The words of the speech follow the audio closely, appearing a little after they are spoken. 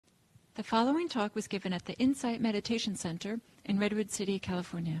The following talk was given at the Insight Meditation Center in Redwood City,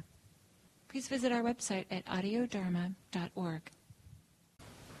 California. Please visit our website at audiodharma.org.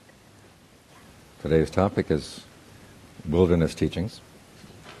 Today's topic is wilderness teachings.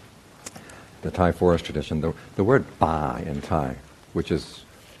 The Thai forest tradition. The word Ba in Thai, which is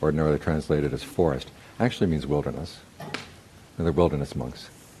ordinarily translated as forest, actually means wilderness. And they're wilderness monks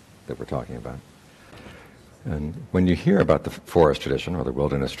that we're talking about. And when you hear about the forest tradition or the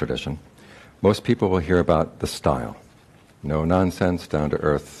wilderness tradition, most people will hear about the style. No nonsense, down to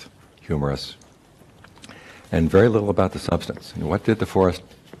earth, humorous, and very little about the substance. And what did the forest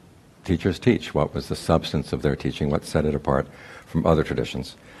teachers teach? What was the substance of their teaching? What set it apart from other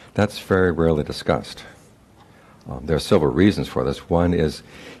traditions? That's very rarely discussed. There are several reasons for this. One is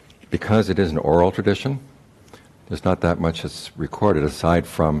because it is an oral tradition, there's not that much that's recorded aside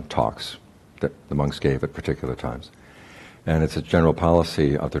from talks that the monks gave at particular times. And it's a general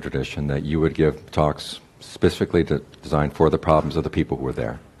policy of the tradition that you would give talks specifically designed for the problems of the people who were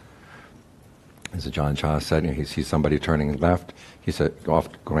there. As Ajaan Chah said, he sees somebody turning left, he said,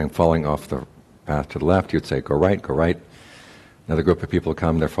 falling off the path to the left, you'd say, go right, go right. Another group of people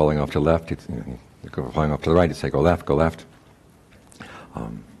come, they're falling off to the left, they're falling off to the right, you'd say, go left, go left.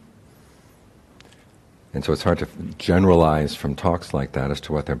 And so it's hard to generalize from talks like that as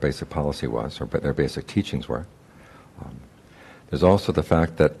to what their basic policy was or their basic teachings were. There's also the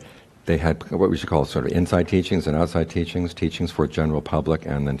fact that they had what we should call sort of inside teachings and outside teachings, teachings for general public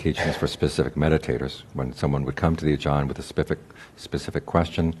and then teachings for specific meditators. When someone would come to the Ajaan with a specific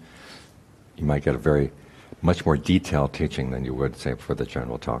question, you might get a much more detailed teaching than you would, say, for the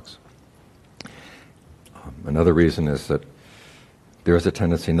general talks. Another reason is that there is a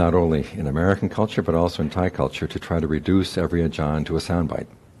tendency not only in American culture but also in Thai culture to try to reduce every Ajaan to a soundbite.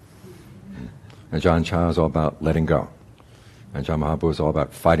 Ajaan Chah is all about letting go. Ajaan Maha is all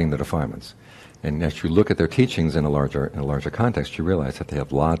about fighting the defilements. And as you look at their teachings in a larger context, you realize that they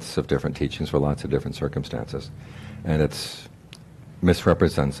have lots of different teachings for lots of different circumstances. And it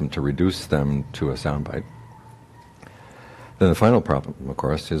misrepresents them to reduce them to a soundbite. Then the final problem, of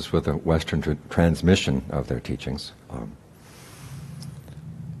course, is with the Western transmission of their teachings.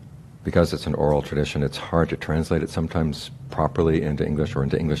 Because it's an oral tradition, it's hard to translate it sometimes properly into English or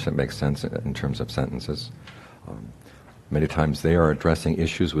into English that makes sense in terms of sentences. Many times they are addressing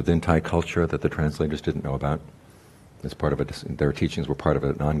issues within Thai culture that the translators didn't know about. As part of their teachings were part of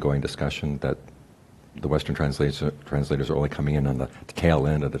an ongoing discussion that the Western translators are only coming in on the tail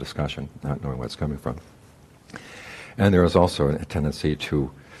end of the discussion, not knowing where it's coming from. And there is also a tendency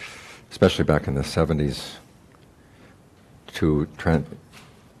to, especially back in the 70s, to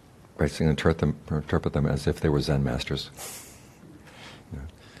basically interpret them as if they were Zen masters.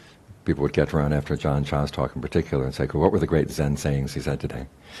 People would get around after Ajaan Chah's talk in particular and say, well, what were the great Zen sayings he said today?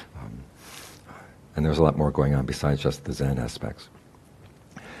 And there's a lot more going on besides just the Zen aspects.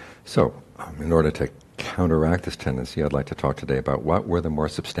 So, in order to counteract this tendency, I'd like to talk today about what were the more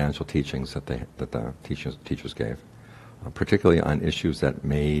substantial teachings that the teachers gave, particularly on issues that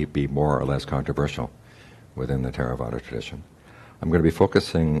may be more or less controversial within the Theravada tradition. I'm going to be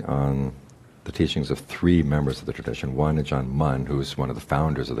focusing on the teachings of three members of the tradition. One, Ajaan Mun, who is one of the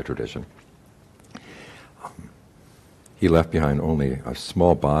founders of the tradition. He left behind only a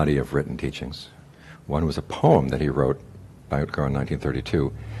small body of written teachings. One was a poem that he wrote by Utgar in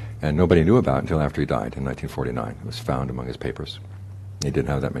 1932, and nobody knew about it until after he died in 1949. It was found among his papers. He didn't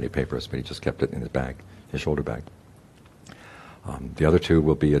have that many papers, but he just kept it in his bag, his shoulder bag. The other two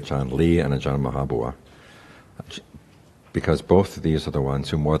will be Ajaan Lee and Ajaan Boowa, because both of these are the ones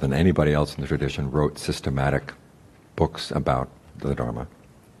who, more than anybody else in the tradition, wrote systematic books about the Dharma.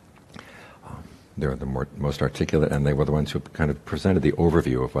 They're the most articulate, and they were the ones who kind of presented the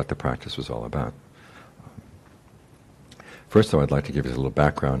overview of what the practice was all about. First, though, I'd like to give you a little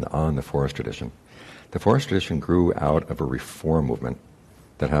background on the forest tradition. The forest tradition grew out of a reform movement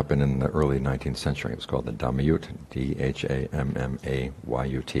that happened in the early 19th century. It was called the Dhammayut, D-H-A-M-M-A-Y-U-T.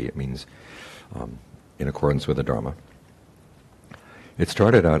 It means in accordance with the Dharma. It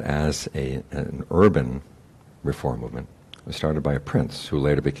started out as an urban reform movement. It was started by a prince who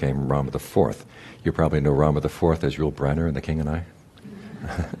later became Rama IV. You probably know Rama IV as Yul Brynner in The King and I.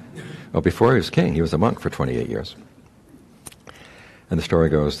 Well, before he was king, he was a monk for 28 years. And the story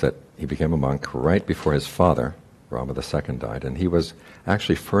goes that he became a monk right before his father, Rama II, died, and he was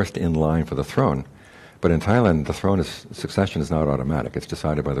actually first in line for the throne. But in Thailand, the succession is not automatic. It's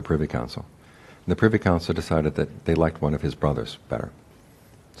decided by the Privy Council. And the Privy Council decided that they liked one of his brothers better.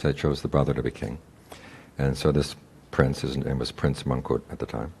 So they chose the brother to be king. And so this prince, his name was Prince Mangkut at the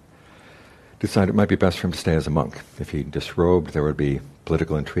time, decided it might be best for him to stay as a monk. If he disrobed, there would be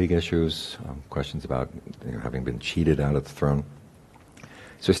political intrigue issues, questions about having been cheated out of the throne.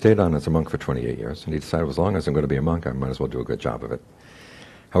 So he stayed on as a monk for 28 years, and he decided, as long as I'm going to be a monk, I might as well do a good job of it.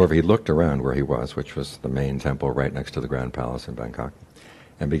 However, he looked around where he was, which was the main temple right next to the Grand Palace in Bangkok,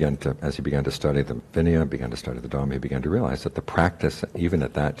 and as he began to study the Vinaya, began to study the Dhamma, he began to realize that the practice, even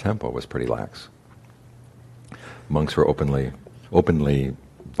at that temple, was pretty lax. Monks were openly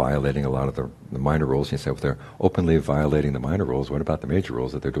violating a lot of the minor rules. He said, if they're openly violating the minor rules, what about the major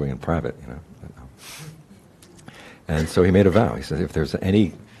rules that they're doing in private? And so he made a vow. He said, if there's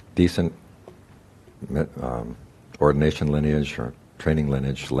any decent ordination lineage or training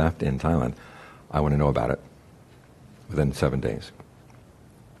lineage left in Thailand, I want to know about it within 7 days.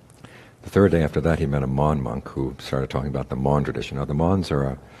 The third day after that, he met a Mon monk who started talking about the Mon tradition. Now, the Mons are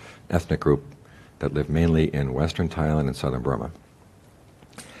an ethnic group that live mainly in western Thailand and southern Burma.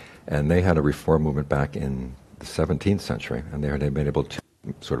 And they had a reform movement back in the 17th century, and they've been able to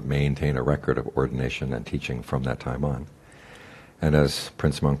sort of maintain a record of ordination and teaching from that time on. And as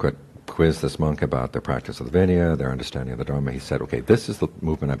Prince Mongkut quizzed this monk about their practice of the Vinaya, their understanding of the Dharma, he said, okay, this is the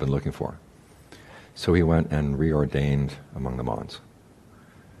movement I've been looking for. So he went and reordained among the Mons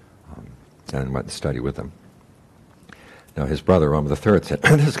and went to study with them. Now his brother, Rama III, said,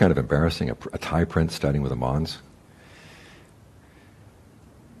 this is kind of embarrassing, a Thai prince studying with the Mons.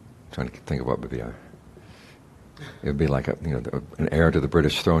 Trying to think of what would be it would be like an heir to the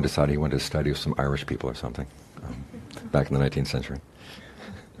British throne decided he wanted to study with some Irish people or something back in the 19th century.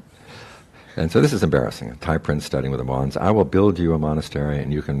 And so this is embarrassing, a Thai prince studying with the Mons. I will build you a monastery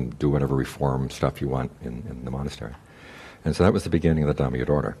and you can do whatever reform stuff you want in the monastery. And so that was the beginning of the Dhammayut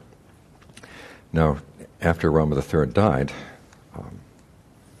order. Now, after Rama III died,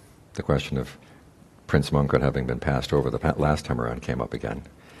 the question of Prince Mongkut having been passed over the last time around came up again.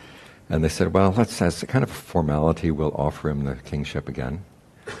 And they said, well, as a kind of formality, we'll offer him the kingship again.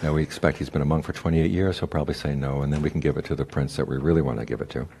 Now, we expect he's been a monk for 28 years, he'll probably say no, and then we can give it to the prince that we really want to give it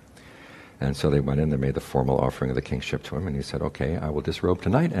to. And so they went in, they made the formal offering of the kingship to him, and he said, okay, I will disrobe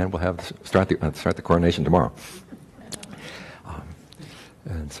tonight, and we'll start the coronation tomorrow.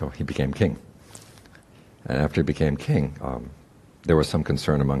 And so he became king. And after he became king, there was some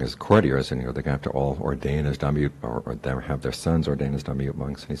concern among his courtiers, and they're going to have to all ordain as Dhammayut, or have their sons ordain as Dhammayut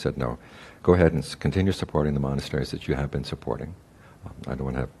monks. And he said, no, go ahead and continue supporting the monasteries that you have been supporting. I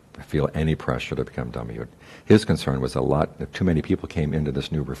don't want to feel any pressure to become Dhammayut. His concern was too many people came into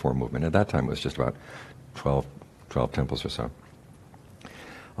this new reform movement. At that time, it was just about 12 temples or so.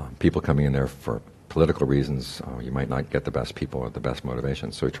 People coming in there for political reasons, you might not get the best people or the best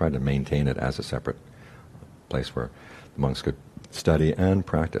motivations. So he tried to maintain it as a separate place where the monks could study and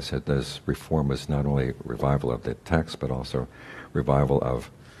practice. This reform was not only revival of the text, but also revival of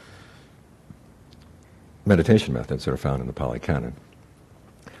meditation methods that are found in the Pali Canon.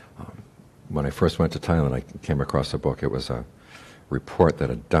 When I first went to Thailand, I came across a book. It was a report that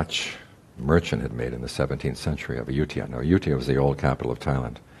a Dutch merchant had made in the 17th century of Ayutthaya. Now, Ayutthaya was the old capital of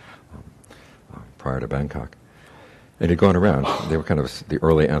Thailand prior to Bangkok. And he'd gone around. They were kind of the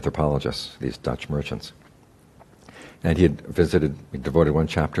early anthropologists, these Dutch merchants. And he devoted one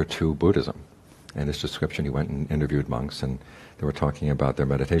chapter to Buddhism. And his description, he went and interviewed monks, and they were talking about their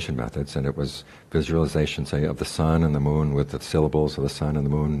meditation methods, and it was visualization, say, of the sun and the moon with the syllables of the sun and the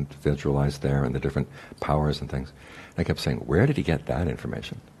moon visualized there and the different powers and things. And I kept saying, where did he get that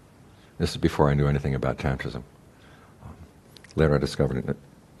information? This is before I knew anything about Tantrism. Later I discovered, that,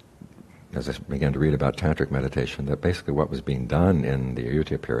 as I began to read about Tantric meditation, that basically what was being done in the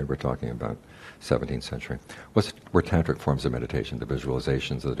Ayutthaya period, we're talking about 17th century, were tantric forms of meditation, the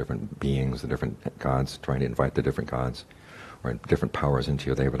visualizations of the different beings, the different gods, trying to invite the different gods or different powers into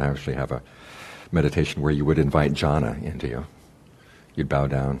you. They would actually have a meditation where you would invite jhana into you. You'd bow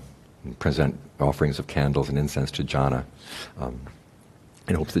down and present offerings of candles and incense to jhana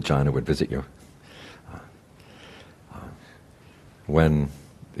in hopes that jhana would visit you. When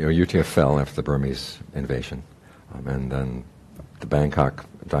the Ayutthaya fell after the Burmese invasion, and then the Bangkok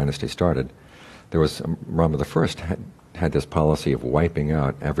dynasty started, there was Rama I had this policy of wiping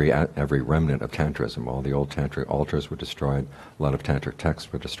out every remnant of Tantrism. All the old Tantric altars were destroyed. A lot of Tantric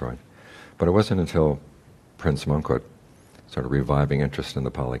texts were destroyed. But it wasn't until Prince Mongkut started reviving interest in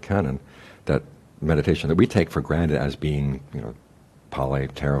the Pali Canon that meditation that we take for granted as being, Pali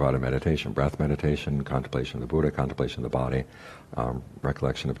Theravada meditation, breath meditation, contemplation of the Buddha, contemplation of the body,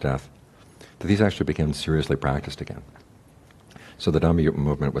 recollection of death, that these actually became seriously practiced again. So the Dhammayut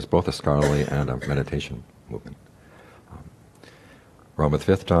movement was both a scholarly and a meditation movement. Rama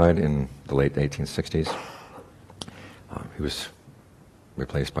V died in the late 1860s. He was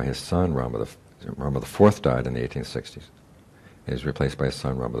replaced by his son, Rama IV died in the 1860s. He was replaced by his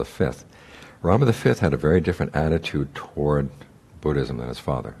son, Rama V. Rama V had a very different attitude toward Buddhism than his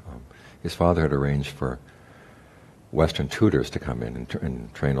father. His father had arranged for Western tutors to come in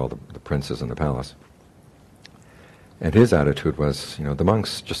and train all the princes in the palace. And his attitude was, the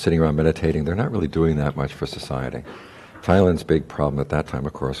monks just sitting around meditating, they're not really doing that much for society. Thailand's big problem at that time,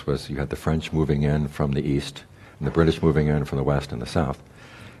 of course, was you had the French moving in from the east, and the British moving in from the west and the south.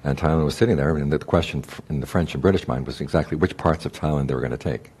 And Thailand was sitting there, and the question in the French and British mind was exactly which parts of Thailand they were going to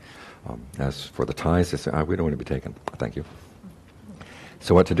take. As for the Thais, they said, we don't want to be taken, thank you.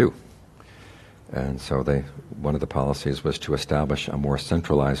 So what to do? And so one of the policies was to establish a more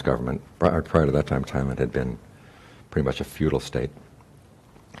centralized government. Prior to that time, Thailand had been pretty much a feudal state.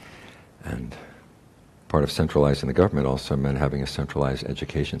 And part of centralizing the government also meant having a centralized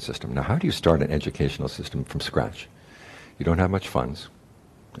education system. Now, how do you start an educational system from scratch? You don't have much funds,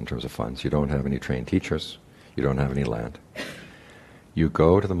 in terms of funds. You don't have any trained teachers. You don't have any land. You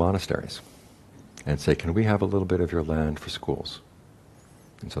go to the monasteries and say, can we have a little bit of your land for schools?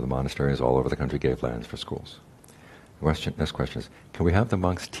 And so the monasteries all over the country gave lands for schools. Next question is, can we have the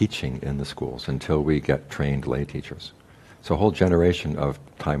monks teaching in the schools until we get trained lay teachers? So a whole generation of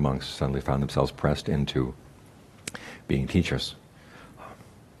Thai monks suddenly found themselves pressed into being teachers.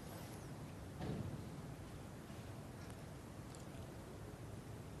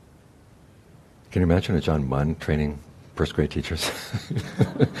 Can you imagine Ajaan Mun training first grade teachers?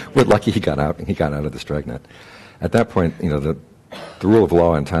 We're lucky he got out of the dragnet. At that point, the rule of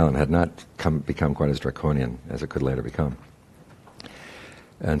law in Thailand had not become quite as draconian as it could later become.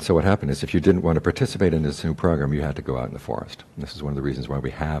 And so what happened is if you didn't want to participate in this new program, you had to go out in the forest. And this is one of the reasons why we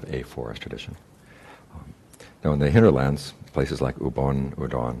have a forest tradition. Now in the hinterlands, places like Ubon,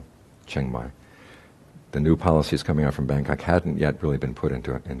 Udon, Chiang Mai, the new policies coming out from Bangkok hadn't yet really been put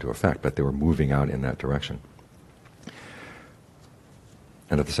into effect, but they were moving out in that direction.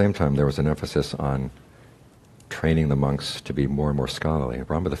 And at the same time, there was an emphasis on training the monks to be more and more scholarly.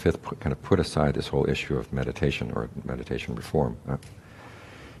 Rama V kind of put aside this whole issue of meditation or meditation reform.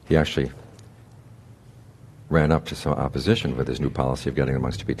 He actually ran up to some opposition with his new policy of getting the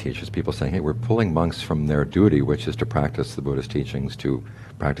monks to be teachers. People saying, hey, we're pulling monks from their duty, which is to practice the Buddhist teachings, to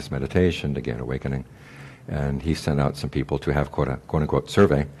practice meditation, to gain awakening. And he sent out some people to have quote-unquote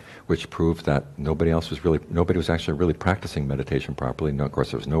survey, which proved that nobody was actually really practicing meditation properly. No, of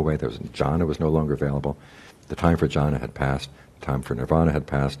course, there was no way. Jhana was no longer available. The time for jhana had passed. The time for nirvana had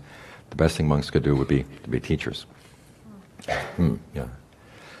passed. The best thing monks could do would be to be teachers. Yeah.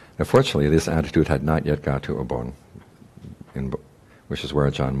 Now, fortunately, this attitude had not yet got to Ubon, which is where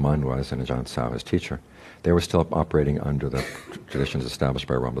Ajaan Mun was and Ajaan Sao, his teacher. They were still operating under the traditions established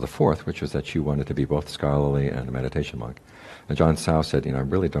by Rama IV, which was that you wanted to be both scholarly and a meditation monk. Ajaan Sao said, I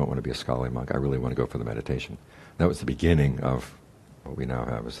really don't want to be a scholarly monk. I really want to go for the meditation. That was the beginning of what we now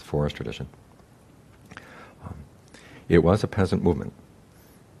have as the forest tradition. It was a peasant movement.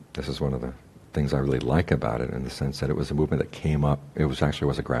 This is one of the things I really like about it, in the sense that it was a movement that came up. It was a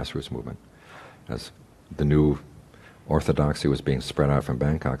grassroots movement. As the new orthodoxy was being spread out from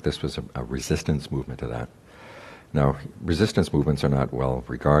Bangkok, this was a resistance movement to that. Now, resistance movements are not well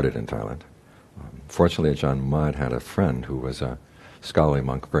regarded in Thailand. Fortunately, Ajaan Mun had a friend who was a scholarly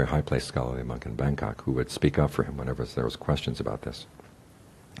monk, a very high-placed scholarly monk in Bangkok, who would speak up for him whenever there was questions about this,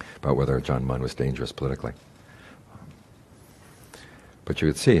 about whether Ajaan Mun was dangerous politically. But you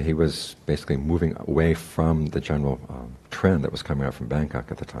could see he was basically moving away from the general trend that was coming out from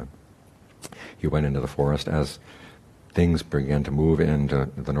Bangkok at the time. He went into the forest. As things began to move into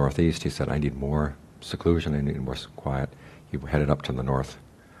the northeast, he said, I need more seclusion, I need more quiet. He headed up to the north.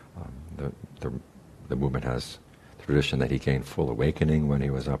 The movement has the tradition that he gained full awakening when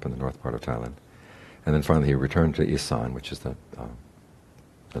he was up in the north part of Thailand. And then finally he returned to Isan, which is the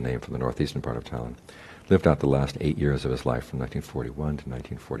name for the northeastern part of Thailand. Lived out the last 8 years of his life from 1941 to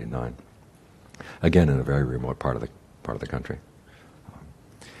 1949. Again, in a very remote part of the country.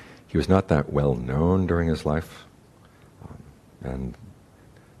 He was not that well known during his life, and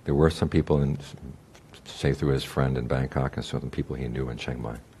there were some people, say through his friend in Bangkok, and some people he knew in Chiang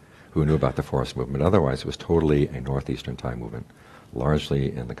Mai, who knew about the forest movement. Otherwise, it was totally a northeastern Thai movement,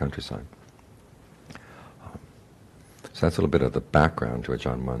 largely in the countryside. So that's a little bit of the background to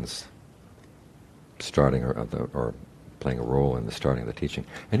Ajaan Mun's starting or playing a role in the starting of the teaching.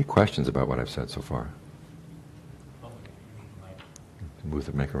 Any questions about what I've said so far? Move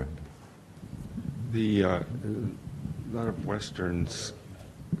the mic around. A lot of Western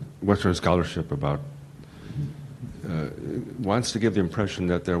scholarship about wants to give the impression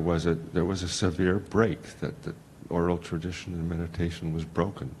that there was a severe break, that oral tradition in meditation was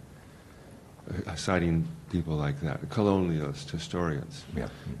broken, citing people like that, colonialists, historians. Yeah.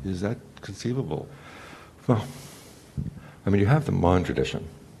 Is that conceivable? Well, I mean, you have the Mon tradition,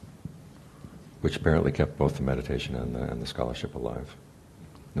 which apparently kept both the meditation and the scholarship alive,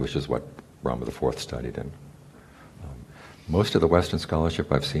 which is what Brahma IV studied in. Most of the Western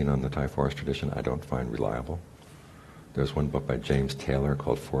scholarship I've seen on the Thai forest tradition I don't find reliable. There's one book by James Taylor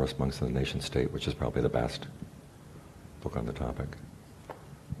called Forest Monks and the Nation State, which is probably the best book on the topic.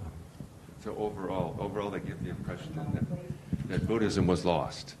 So overall, they give the impression that Buddhism was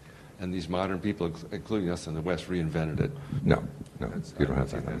lost, and these modern people, including us in the West, reinvented it. No, you don't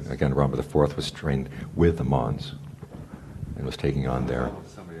have that. I mean, again, Brahma IV was trained with the Mons and was taking on their...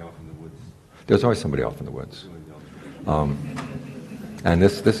 Somebody off in the woods. There's always somebody off in the woods. And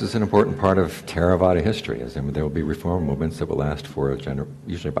this is an important part of Theravada history. There will be reform movements that will last for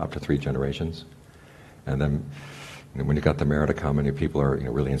usually about up to 3 generations. And then when you got the Meritaka, many people are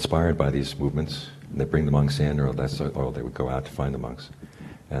really inspired by these movements. And they bring the monks in, or they would go out to find the monks.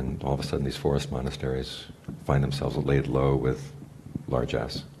 And all of a sudden these forest monasteries find themselves laid low with large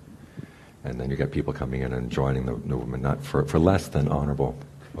S. And then you get people coming in and joining the movement, not for less than honorable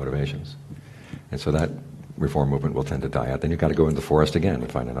motivations. And so that reform movement will tend to die out. Then you've got to go into the forest again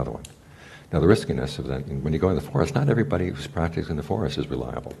and find another one. Now the riskiness of that, when you go in the forest, not everybody who's practicing in the forest is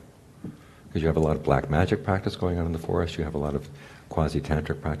reliable. Because you have a lot of black magic practice going on in the forest, you have a lot of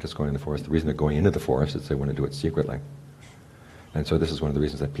quasi-tantric practice going in the forest. The reason they're going into the forest is they want to do it secretly. And so this is one of the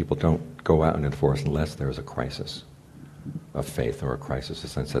reasons that people don't go out into the forest unless there is a crisis of faith, or a crisis, a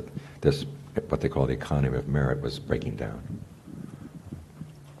sense that this, what they call the economy of merit, was breaking down.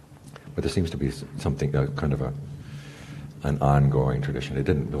 But there seems to be something, kind of an ongoing tradition. It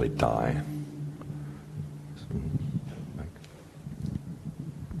didn't really die.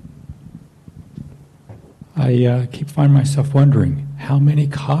 I keep finding myself wondering, how many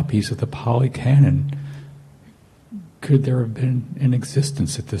copies of the Pali Canon could there have been in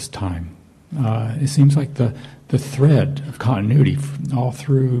existence at this time? It seems like the thread of continuity all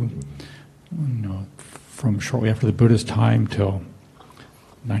through, from shortly after the Buddha's time till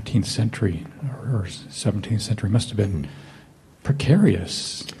 19th century or 17th century must have been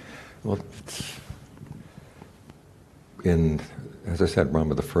precarious. Well, as I said,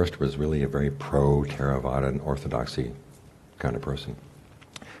 Brahma I was really a very pro-Theravada and orthodoxy kind of person.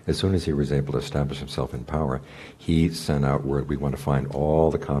 As soon as he was able to establish himself in power, he sent out word, we want to find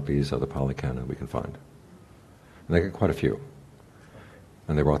all the copies of the Pali Canon we can find. And they got quite a few.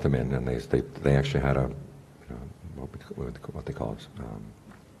 And they brought them in, and they actually had what they call it,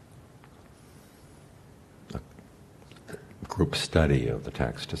 a group study of the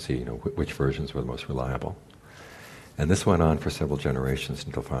text to see which versions were the most reliable. And this went on for several generations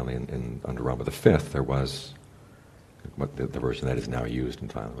until finally, under Rama V, there was what the version that is now used in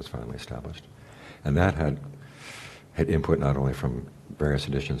Thailand was finally established. And that had input not only from various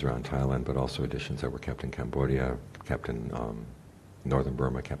editions around Thailand, but also editions that were kept in Cambodia, kept in northern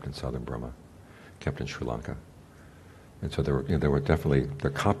Burma, kept in southern Burma, kept in Sri Lanka. And so there were definitely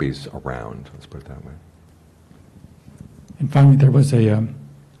copies around, let's put it that way. And finally, there was a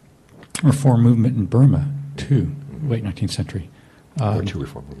reform movement in Burma, too, late 19th century. There were 2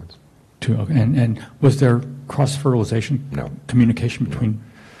 reform movements. And was there cross-fertilization? No. Communication between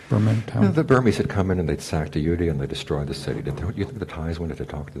Burma and Thailand? The Burmese had come in and they'd sacked Ayutthaya and they destroyed the city. Do you think the Thais wanted to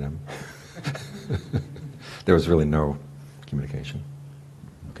talk to them? There was really no communication.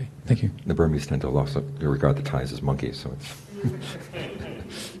 Okay, thank you. The Burmese tend to also regard the Thais as monkeys, so it's...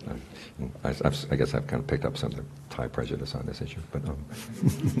 I guess I've kind of picked up some of the Thai prejudice on this issue, but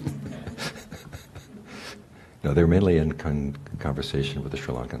no, they're mainly in conversation with the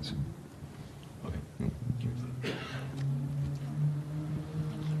Sri Lankans.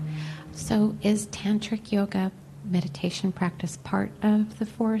 So is tantric yoga meditation practice part of the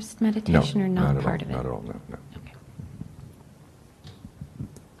forest meditation, no, or not at part all, of it? Not at all, no.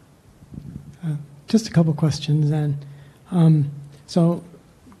 Okay. Just a couple questions then. So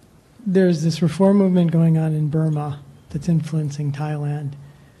there's this reform movement going on in Burma that's influencing Thailand.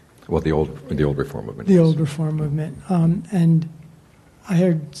 Well, the old reform movement. The yes. old reform movement. And I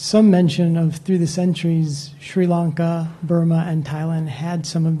heard some mention of, through the centuries, Sri Lanka, Burma, and Thailand had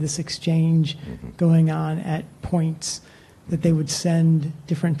some of this exchange going on at points that they would send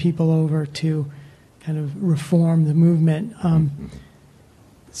different people over to kind of reform the movement.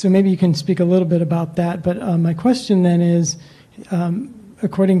 So maybe you can speak a little bit about that. But my question then is,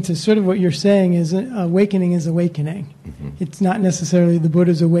 according to sort of what you're saying, is awakening is awakening. It's not necessarily the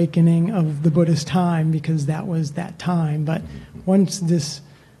Buddha's awakening of the Buddha's time, because that was that time. But once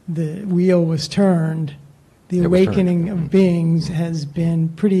the wheel was turned, the It was awakening turned. of beings has been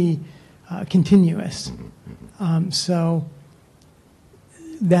pretty continuous. So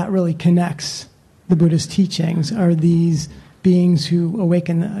that really connects the Buddhist teachings. Are these beings who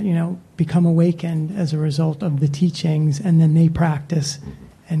awaken, become awakened as a result of the teachings, and then they practice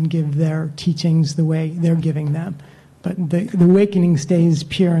and give their teachings the way they're giving them. But the awakening stays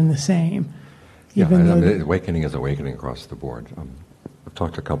pure and the same. Yeah, Even though awakening is awakening across the board. I've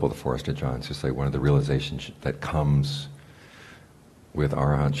talked to a couple of the Forest Ajaans who say one of the realizations that comes with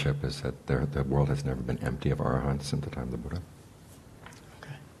arahantship is that the world has never been empty of arahants since the time of the Buddha.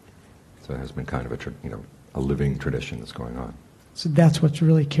 Okay. So it has been kind of a living tradition that's going on. So that's what's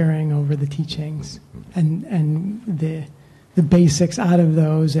really carrying over the teachings, and the basics out of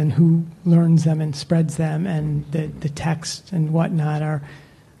those, and who learns them and spreads them, and the text and whatnot are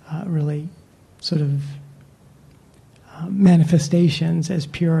really sort of manifestations, as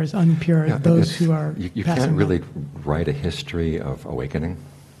pure as unpure, Yeah, as those who are You passing can't really them. write a history of awakening.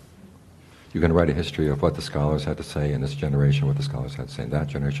 You can write a history of what the scholars had to say in this generation, what the scholars had to say in that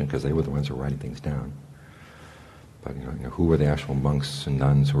generation, because they were the ones who were writing things down. But who were the actual monks and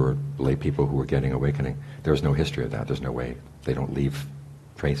nuns who were lay people who were getting awakening? There's no history of that. There's no way. They don't leave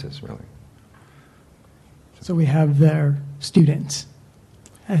traces, really. So we have their students.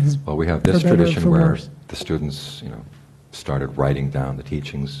 Well, we have this for better or tradition for where worse. the students, started writing down the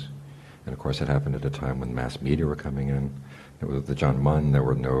teachings, and of course it happened at a time when mass media were coming in. With the Ajaan Mun, there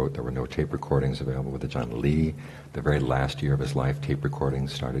were no tape recordings available. With the Ajaan Lee, the very last year of his life, tape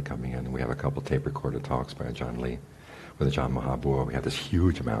recordings started coming in, and we have a couple tape recorded talks by Ajaan Lee. With Ajaan Boowa, we have this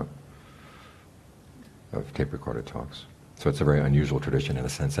huge amount of tape recorded talks. So it's a very unusual tradition in a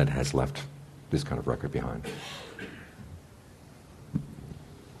sense that has left this kind of record behind.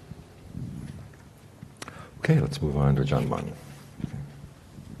 Okay, let's move on to Ajaan Mun.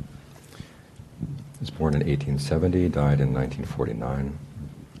 He was born in 1870, died in 1949.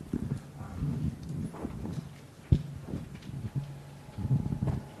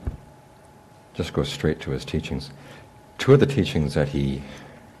 Just go straight to his teachings. Two of the teachings that he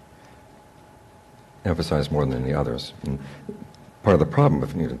emphasized more than the others. And part of the problem of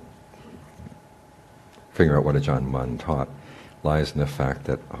figuring out what Ajaan Mun taught lies in the fact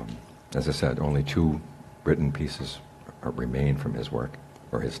that, as I said, only two written pieces remain from his work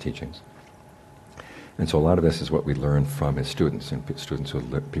or his teachings. And so a lot of this is what we learn from his students, and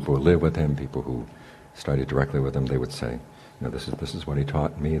people who live with him, people who studied directly with him. They would say, this is what he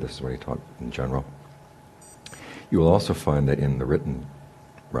taught me, this is what he taught in general. You will also find that in the written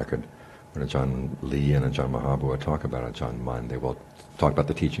record, when Ajaan Lee and Ajaan Maha talk about Ajaan Mun, they will talk about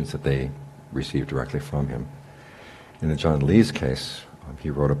the teachings that they received directly from him. In Ajaan Lee's case, he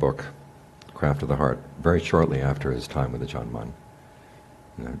wrote a book, Craft of the Heart, very shortly after his time with Ajaan Mun.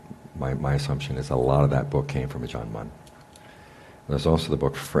 My assumption is a lot of that book came from Ajaan Mun. There's also the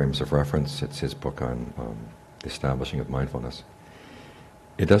book Frames of Reference. It's his book on the establishing of mindfulness.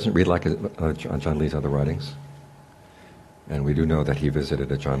 It doesn't read like Ajaan Lee's other writings. And we do know that he visited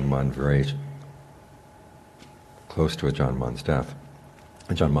Ajaan Mun very close to Ajaan Mun's death.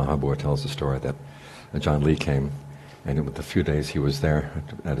 Ajaan Maha tells the story that Ajaan Lee came, and with the few days he was there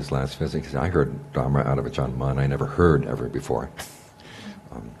at his last visit, he said, I heard Dharma out of Ajaan Mun I never heard ever before.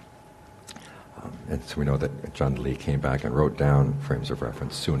 And so we know that Ajaan Lee came back and wrote down Frames of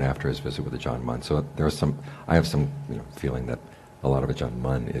Reference soon after his visit with Ajaan Mun. So I have some feeling that a lot of Ajaan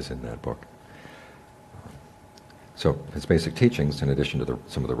Mun is in that book. So his basic teachings, in addition to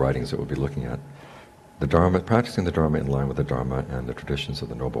some of the writings that we'll be looking at, the Dharma, practicing the Dharma in line with the Dharma and the traditions of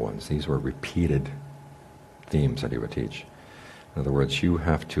the Noble Ones. These were repeated themes that he would teach. In other words, you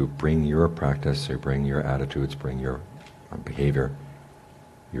have to bring your practice, or bring your attitudes, bring your behavior,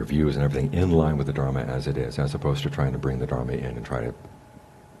 your views and everything in line with the Dharma as it is, as opposed to trying to bring the Dharma in and try to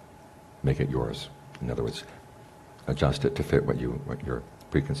make it yours. In other words, adjust it to fit what your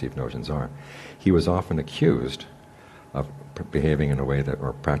preconceived notions are. He was often accused of behaving in a way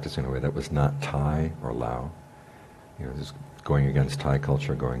or practicing in a way that was not Thai or Lao. Just going against Thai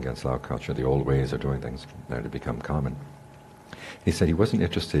culture, going against Lao culture, the old ways of doing things that had become common. He said he wasn't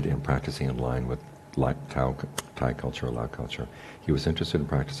interested in practicing in line with Thai culture or Lao culture. He was interested in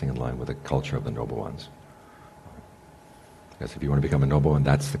practicing in line with the culture of the Noble Ones. Because if you want to become a Noble One,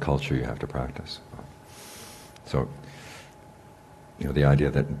 that's the culture you have to practice. So, the idea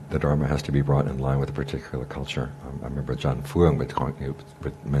that the Dharma has to be brought in line with a particular culture. I remember Ajaan Fuang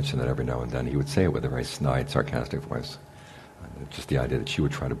would mention that every now and then. He would say it with a very snide, sarcastic voice. Just the idea that she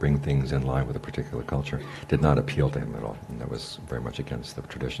would try to bring things in line with a particular culture did not appeal to him at all. And that was very much against the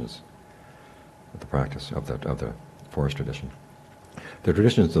traditions of the practice of the forest tradition. The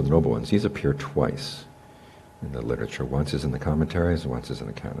traditions of the Noble Ones, these appear twice in the literature. Once is in the commentaries, and once is in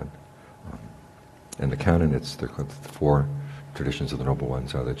the canon. In the canon, it's the four traditions of the Noble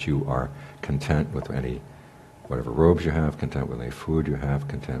Ones are that you are content with whatever robes you have, content with any food you have,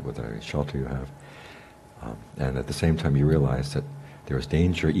 content with any shelter you have. And at the same time you realize that there is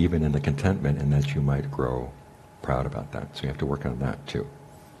danger even in the contentment and that you might grow proud about that. So you have to work on that too.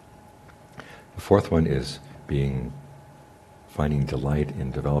 The fourth one is finding delight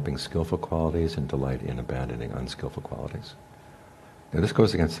in developing skillful qualities and delight in abandoning unskillful qualities. Now this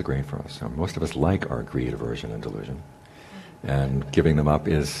goes against the grain for us. Most of us like our greed, aversion, and delusion. And giving them up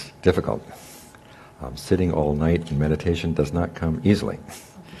is difficult. Sitting all night in meditation does not come easily.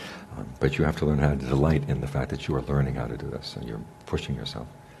 But you have to learn how to delight in the fact that you are learning how to do this and you're pushing yourself.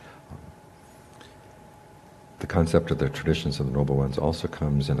 The concept of the traditions of the Noble Ones also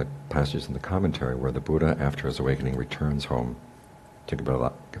comes in the passages in the commentary where the Buddha, after his awakening, returns home to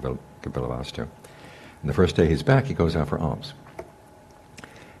Kapilavastu. And the first day he's back, he goes out for alms.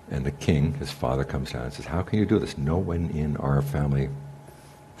 And the king, his father, comes down and says, "How can you do this? No one in our family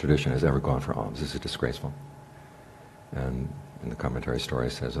tradition has ever gone for alms. This is disgraceful." And in the commentary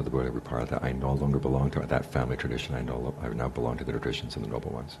story says of the Buddha Viparita that I no longer belong to that family tradition. I now belong to the traditions of the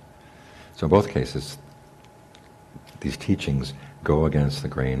Noble Ones. So in both cases, these teachings go against the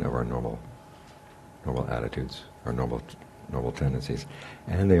grain of our normal attitudes, our normal tendencies,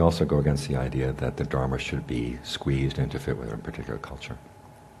 and they also go against the idea that the Dharma should be squeezed in to fit with a particular culture.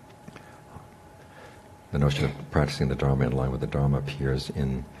 The notion of practicing the Dharma in line with the Dharma appears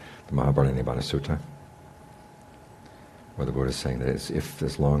in the Mahabharata Sutta, where the Buddha is saying that if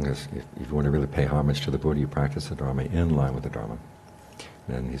you want to really pay homage to the Buddha, you practice the Dharma in line with the Dharma.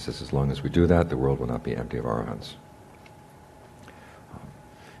 And he says, as long as we do that, the world will not be empty of arahants.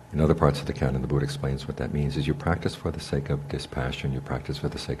 In other parts of the canon, the Buddha explains what that means is you practice for the sake of dispassion, you practice for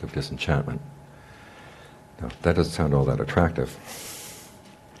the sake of disenchantment. Now, that doesn't sound all that attractive.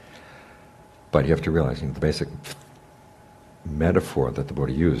 But you have to realize, the basic metaphor that the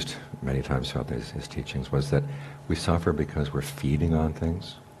Buddha used many times throughout his teachings was that we suffer because we're feeding on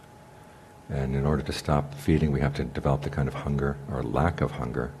things. And in order to stop feeding, we have to develop the kind of hunger or lack of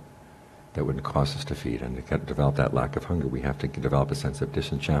hunger that wouldn't cause us to feed. And to develop that lack of hunger, we have to develop a sense of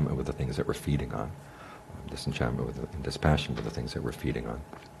disenchantment with the things that we're feeding on. Disenchantment and dispassion with the things that we're feeding on.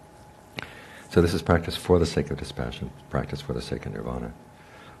 So this is practice for the sake of dispassion, practice for the sake of nirvana.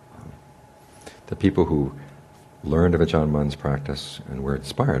 The people who learned of Ajaan Mun's practice and were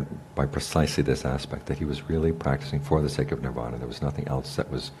inspired by precisely this aspect, that he was really practicing for the sake of nirvana. There was nothing else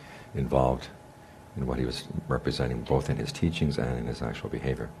that was involved in what he was representing, both in his teachings and in his actual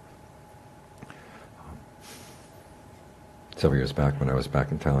behavior. Several years back, when I was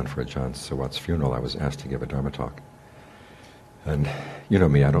back in Thailand for Ajaan Sawat's funeral, I was asked to give a Dharma talk. And you know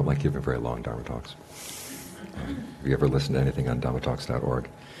me, I don't like giving very long Dharma talks. If you ever listen to anything on dharmatalks.org,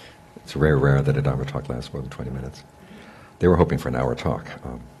 it's very rare that a Dharma talk lasts more than 20 minutes. They were hoping for an hour talk.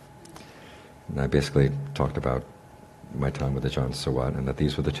 And I basically talked about my time with Ajaan Sawat, and that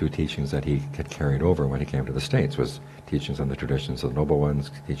these were the two teachings that he had carried over when he came to the States, was teachings on the traditions of the Noble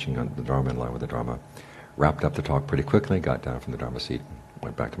Ones, teaching on the Dharma in line with the Dharma. Wrapped up the talk pretty quickly, got down from the Dharma seat, and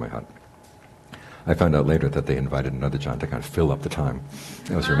went back to my hut. I found out later that they invited another Ajaan to kind of fill up the time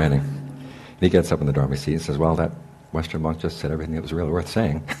that was remaining. And he gets up in the Dharma seat and says, "Well, that Western monk just said everything that was really worth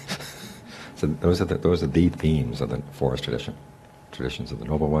saying." So those are the themes of the forest tradition. Traditions of the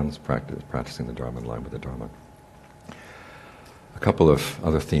Noble Ones, practicing the Dharma in line with the Dharma. A couple of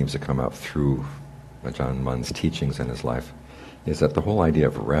other themes that come out through Ajaan Mun's teachings in his life is that the whole idea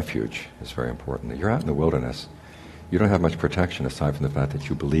of refuge is very important. That you're out in the wilderness, you don't have much protection aside from the fact that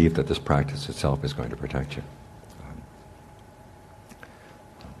you believe that this practice itself is going to protect you.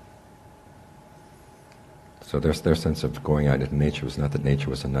 So their sense of going out into nature was not that nature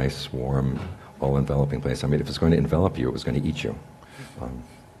was a nice, warm, all-enveloping place. I mean, if it was going to envelop you, it was going to eat you.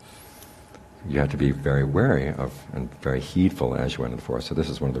 You had to be very wary of and very heedful as you went into the forest. So this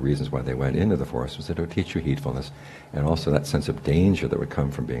is one of the reasons why they went into the forest, was that it would teach you heedfulness, and also that sense of danger that would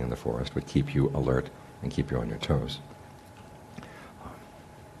come from being in the forest would keep you alert and keep you on your toes.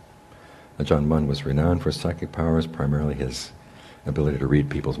 Ajaan Mun was renowned for his psychic powers, primarily his ability to read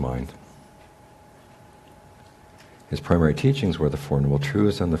people's mind. His primary teachings were the Four Noble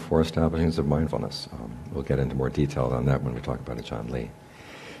Truths and the Four Establishments of Mindfulness. We'll get into more detail on that when we talk about Ajaan Lee.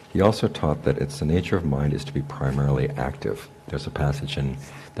 He also taught that it's the nature of mind is to be primarily active. There's a passage in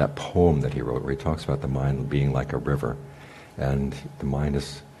that poem that he wrote where he talks about the mind being like a river. And the mind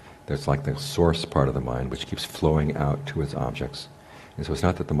there's like the source part of the mind which keeps flowing out to its objects. And so it's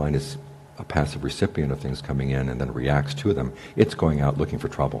not that the mind is a passive recipient of things coming in and then reacts to them. It's going out looking for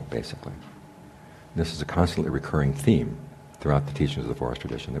trouble, basically. this is a constantly recurring theme throughout the teachings of the forest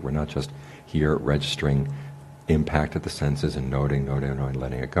tradition, that we're not just here registering impact of the senses and noting,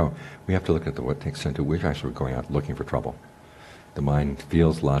 letting it go. We have to look at what extent to which actually we're going out looking for trouble. The mind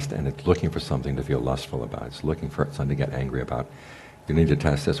feels lust, and it's looking for something to feel lustful about. It's looking for something to get angry about. You need to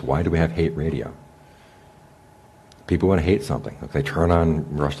test this. Why do we have hate radio? People want to hate something. Like they turn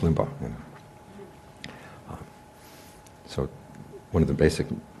on Rush Limbaugh. So one of the basic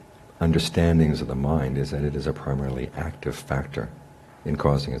understandings of the mind is that it is a primarily active factor in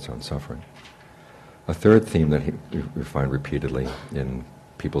causing its own suffering. A third theme that we find repeatedly in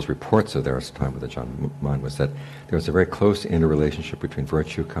people's reports of their time with Ajaan Mun was that there was a very close interrelationship between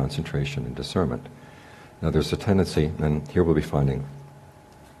virtue, concentration, and discernment. Now there's a tendency, and here we'll be finding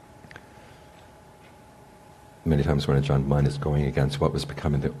many times when Ajaan Mun is going against what was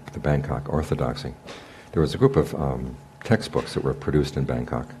becoming the Bangkok orthodoxy. There was a group of textbooks that were produced in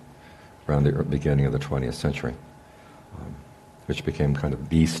Bangkok around the beginning of the 20th century, which became kind of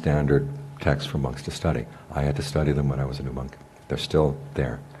the standard text for monks to study. I had to study them when I was a new monk. They're still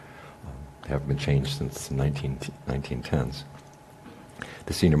there. They haven't been changed since the 1910s.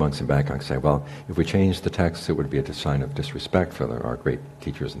 The senior monks in Bangkok say, well, if we changed the text, it would be a sign of disrespect for our great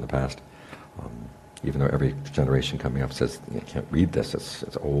teachers in the past. Even though every generation coming up says, you can't read this,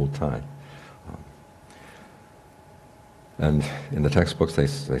 it's old time. And in the textbooks they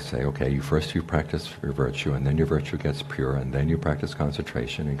say, okay, you practice your virtue, and then your virtue gets pure, and then you practice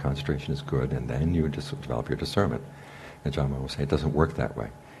concentration, and concentration is good, and then you develop your discernment. And Ajaan Mun will say, it doesn't work that way.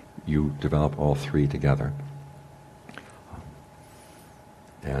 You develop all three together.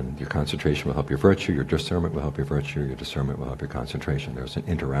 And your concentration will help your virtue, your discernment will help your virtue, your discernment will help your concentration. There's an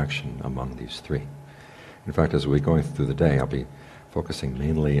interaction among these three. In fact, as we're going through the day, I'll be focusing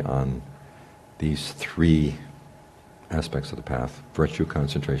mainly on these three aspects of the path: virtue,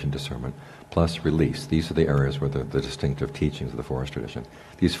 concentration, discernment, plus release. These are the areas where the distinctive teachings of the forest tradition.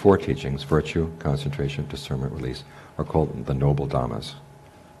 These four teachings, virtue, concentration, discernment, release, are called the noble dhammas.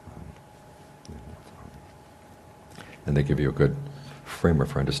 And they give you a good framework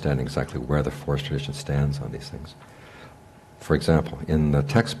for understanding exactly where the forest tradition stands on these things. For example, in the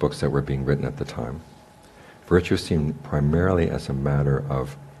textbooks that were being written at the time, virtue seemed primarily as a matter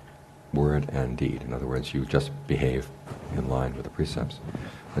of word and deed. In other words, you just behave in line with the precepts.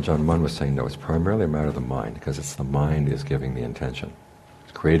 Ajaan Mun was saying, no, it's primarily a matter of the mind, because it's the mind is giving the intention.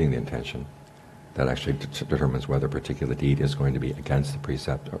 It's creating the intention that actually determines whether a particular deed is going to be against the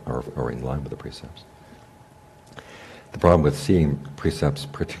precept or in line with the precepts. The problem with seeing precepts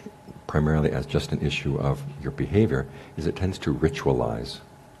primarily as just an issue of your behavior is it tends to ritualize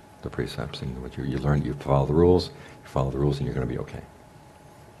the precepts. And what you learn, you follow the rules, and you're going to be okay.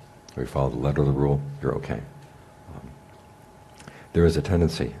 If you follow the letter of the rule, you're okay. There is a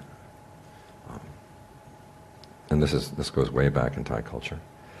tendency, and this goes way back in Thai culture,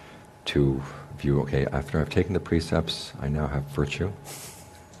 to view, okay, after I've taken the precepts, I now have virtue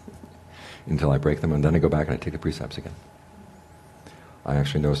until I break them, and then I go back and I take the precepts again. I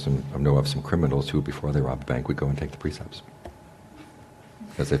actually know of some criminals who, before they rob a bank, would go and take the precepts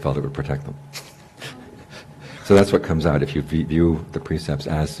because they felt it would protect them. So that's what comes out if you view the precepts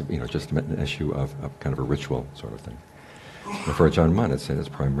as, just an issue of kind of a ritual sort of thing. And for Ajaan Mun, it's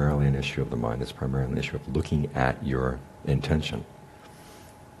primarily an issue of the mind. It's primarily an issue of looking at your intention.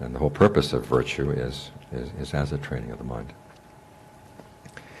 And the whole purpose of virtue is as a training of the mind.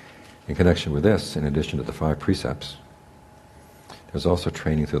 In connection with this, in addition to the 5 precepts, there's also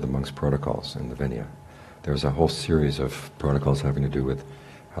training through the monks' protocols in the Vinaya. There's a whole series of protocols having to do with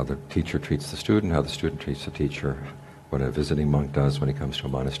how the teacher treats the student, how the student treats the teacher, what a visiting monk does when he comes to a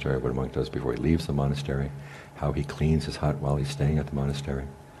monastery, what a monk does before he leaves the monastery, how he cleans his hut while he's staying at the monastery.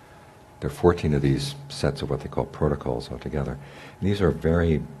 There are 14 of these sets of what they call protocols altogether. And these are a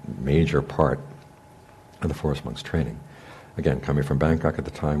very major part of the forest monks' training. Again, coming from Bangkok at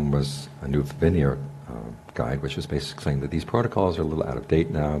the time was a new Vinaya guide, which was basically saying that these protocols are a little out of date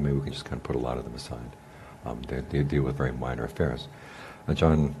now, maybe we can just kind of put a lot of them aside. They deal with very minor affairs.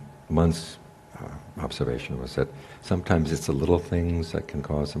 Ajaan Mun's observation was that sometimes it's the little things that can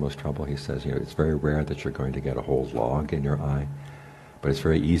cause the most trouble. He says, it's very rare that you're going to get a whole log in your eye, but it's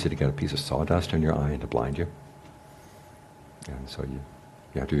very easy to get a piece of sawdust in your eye and to blind you. And so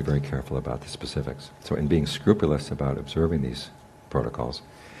you have to be very careful about the specifics. So in being scrupulous about observing these protocols,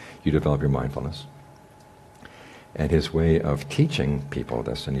 you develop your mindfulness. And his way of teaching people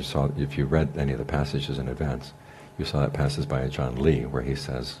this, and you saw, if you read any of the passages in advance, you saw that passage by Ajaan Lee, where he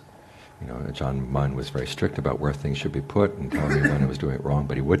says, Ajaan Mun was very strict about where things should be put and telling me when I was doing it wrong,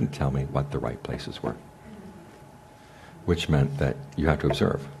 but he wouldn't tell me what the right places were. Which meant that you have to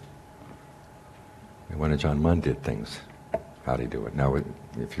observe. And when Ajaan Mun did things, how did he do it? Now,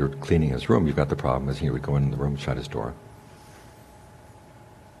 if you're cleaning his room, you've got the problem is he would go in the room, shut his door.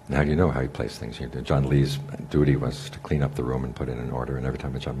 And how do you know how he placed things? Ajaan Lee's duty was to clean up the room and put it in order, and every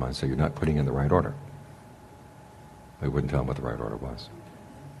time Ajaan Mun said, you're not putting in the right order. He wouldn't tell him what the right order was.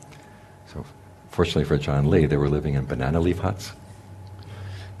 So, fortunately for Ajaan Lee, they were living in banana leaf huts.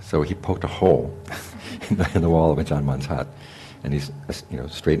 So he poked a hole in the wall of Ajaan Mun's hut, and he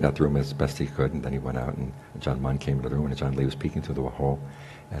straightened out the room as best he could, and then he went out, and Ajaan Mun came into the room, and Ajaan Lee was peeking through the hole,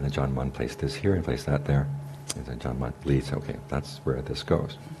 and Ajaan Mun placed this here and placed that there. And then Ajaan Mun Lee said, okay, that's where this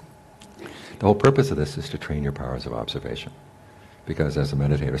goes. The whole purpose of this is to train your powers of observation. Because as a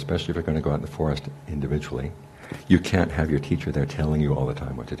meditator, especially if you're going to go out in the forest individually, you can't have your teacher there telling you all the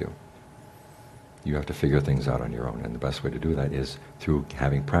time what to do. You have to figure things out on your own, and the best way to do that is through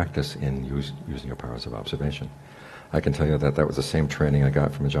having practice in using your powers of observation. I can tell you that that was the same training I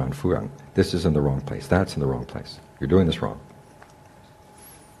got from Ajaan Fuang. This is in the wrong place. That's in the wrong place. You're doing this wrong.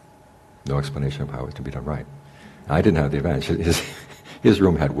 No explanation of how it can be done right. I didn't have the advantage. His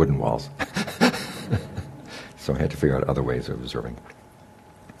room had wooden walls. So I had to figure out other ways of observing.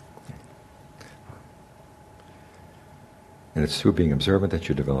 And it's through being observant that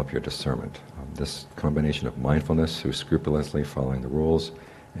you develop your discernment. This combination of mindfulness through scrupulously following the rules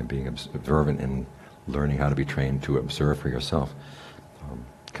and being observant in learning how to be trained to observe for yourself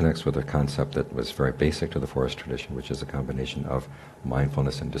connects with a concept that was very basic to the forest tradition, which is a combination of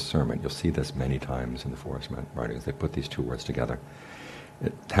mindfulness and discernment. You'll see this many times in the forest writings. They put these two words together.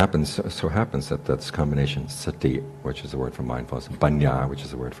 It so happens that this combination, sati, which is the word for mindfulness, and panya, which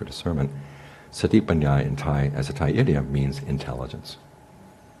is the word for discernment, sati panya in Thai, as a Thai idiom, means intelligence.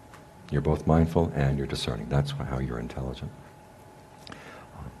 You're both mindful and you're discerning. That's how you're intelligent.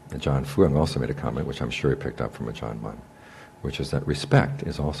 Ajaan Fuang also made a comment, which I'm sure he picked up from Ajaan Mun, which is that respect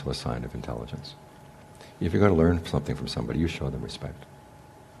is also a sign of intelligence. If you're going to learn something from somebody, you show them respect.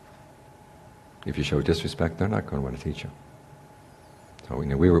 If you show disrespect, they're not going to want to teach you. So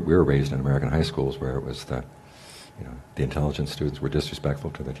we were raised in American high schools where it was the intelligent students were disrespectful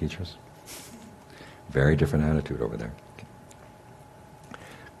to their teachers. Very different attitude over there.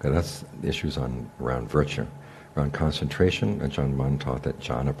 Okay, that's the issues around virtue. Around concentration, Ajaan Mun taught that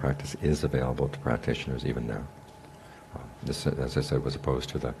jhana practice is available to practitioners even now. This, as I said, was opposed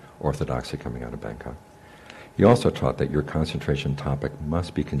to the orthodoxy coming out of Bangkok. He also taught that your concentration topic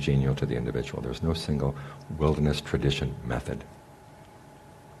must be congenial to the individual. There's no single wilderness tradition method.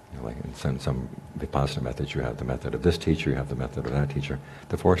 Like in some Vipassana methods, you have the method of this teacher, you have the method of that teacher.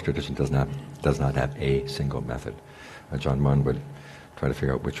 The forest tradition does not have a single method. Ajaan Mun would try to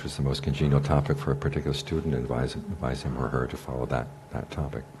figure out which was the most congenial topic for a particular student and advise him or her to follow that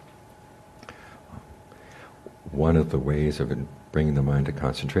topic. One of the ways of bringing the mind to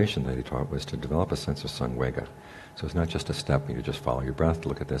concentration that he taught was to develop a sense of samvega. So it's not just a step and you just follow your breath,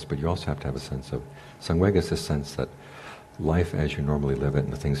 look at this, but you also have to have a sense of samvega is this sense that life as you normally live it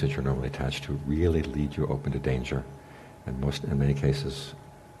and the things that you're normally attached to really lead you open to danger. And in many cases,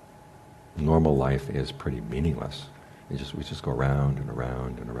 normal life is pretty meaningless. We just go around and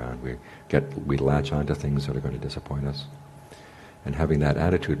around and around. We latch onto things that are going to disappoint us. And having that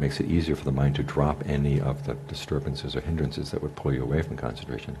attitude makes it easier for the mind to drop any of the disturbances or hindrances that would pull you away from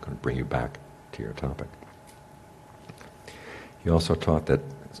concentration, kind of bring you back to your topic. He also taught that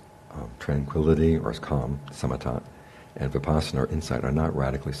tranquility or calm, samatha, and vipassana or insight are not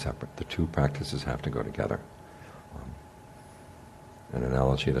radically separate. The two practices have to go together. An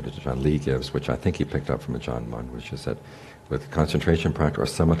analogy that Ajaan Lee gives, which I think he picked up from Ajaan Mun, which is that with concentration practice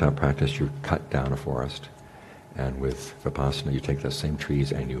or samatha practice, you cut down a forest. And with vipassana, you take those same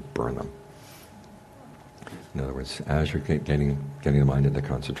trees and you burn them. In other words, as you're getting the mind into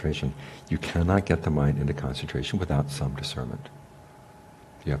concentration, you cannot get the mind into concentration without some discernment.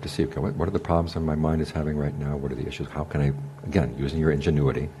 You have to see, okay, what are the problems that my mind is having right now? What are the issues? How can I, again, using your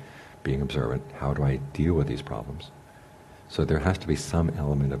ingenuity, being observant, how do I deal with these problems? So there has to be some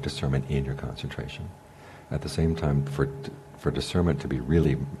element of discernment in your concentration. At the same time, for discernment to be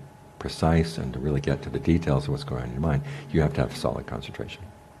really precise and to really get to the details of what's going on in your mind, you have to have solid concentration.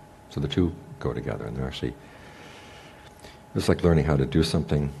 So the two go together, and they're actually, it's like learning how to do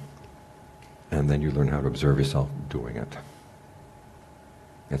something, and then you learn how to observe yourself doing it.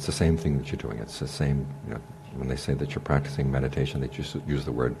 It's the same thing that you're doing. It's the same, when they say that you're practicing meditation, they just use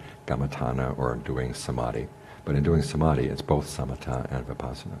the word gamatana or doing samadhi. But in doing samadhi, it's both samatha and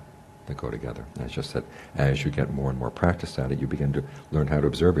vipassana that go together. And it's just that as you get more and more practice at it, you begin to learn how to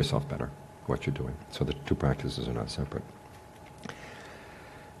observe yourself better, what you're doing. So the two practices are not separate.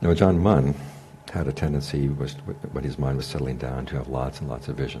 Now Ajaan Mun had a tendency, when his mind was settling down, to have lots and lots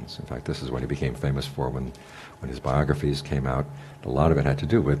of visions. In fact, this is what he became famous for when his biographies came out. A lot of it had to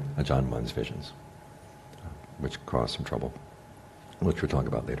do with Ajaan Mun's visions, which caused some trouble, which we'll talk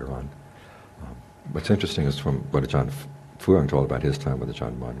about later on. What's interesting is from what Ajahn Fuang told about his time with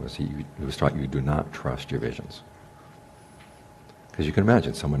Ajaan Mun was he was taught you do not trust your visions. Because you can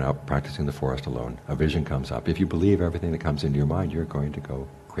imagine someone out practicing the forest alone, a vision comes up. If you believe everything that comes into your mind, you're going to go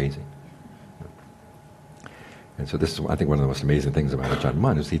crazy. And so this is, I think, one of the most amazing things about Ajaan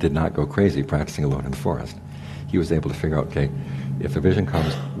Mun is he did not go crazy practicing alone in the forest. He was able to figure out, okay, if a vision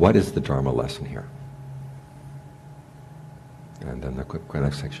comes, what is the Dharma lesson here? And then the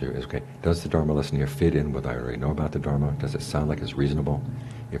next section is, okay, does the Dharma lesson here fit in with what I already know about the Dharma? Does it sound like it's reasonable?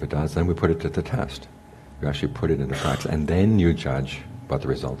 If it does, then we put it to the test. You actually put it into practice, and then you judge what the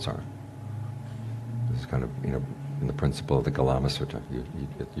results are. This is kind of, in the principle of the Galama Sutta.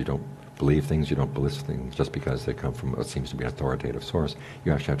 You don't believe things, you don't believe things just because they come from what seems to be an authoritative source.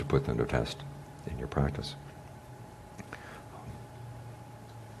 You actually have to put them to test in your practice.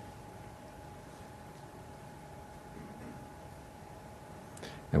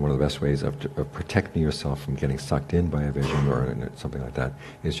 And one of the best ways of protecting yourself from getting sucked in by a vision or something like that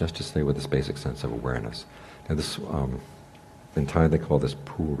is just to stay with this basic sense of awareness. Now this, in Thai they call this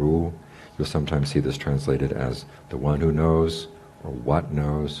puru. You'll sometimes see this translated as the one who knows, or what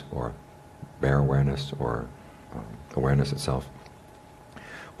knows, or bare awareness, or awareness itself.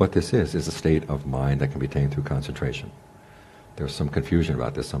 What this is a state of mind that can be attained through concentration. There's some confusion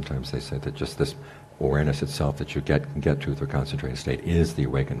about this. Sometimes they say that just this awareness itself that you can get to through a concentrated state is the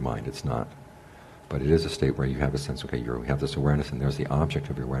awakened mind. It's not. But it is a state where you have a sense, okay, you have this awareness and there's the object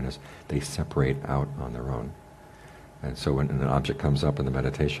of your awareness. They separate out on their own. And so when an object comes up in the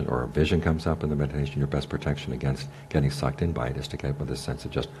meditation, or a vision comes up in the meditation, your best protection against getting sucked in by it is to get with this sense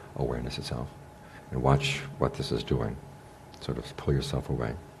of just awareness itself. And watch what this is doing. Sort of pull yourself away.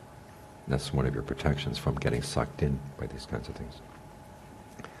 And that's one of your protections from getting sucked in by these kinds of things.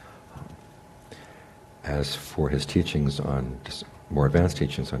 As for his teachings on, more advanced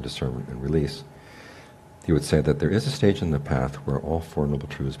teachings on discernment and release, he would say that there is a stage in the path where all Four Noble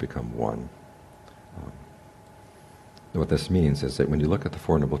Truths become one. What this means is that when you look at the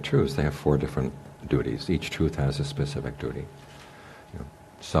Four Noble Truths, they have four different duties. Each truth has a specific duty.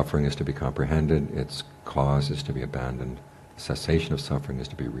 Suffering is to be comprehended, its cause is to be abandoned, cessation of suffering is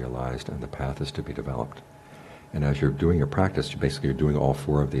to be realized, and the path is to be developed. And as you're doing your practice, you're doing all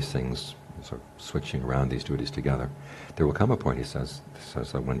four of these things, sort of switching around these duties together. There will come a point, he says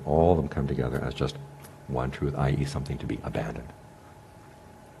that when all of them come together as just one truth, i.e. something to be abandoned,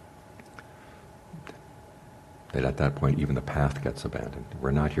 that at that point even the path gets abandoned.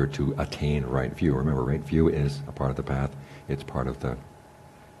 We're not here to attain right view. Remember, right view is a part of the path. It's part of the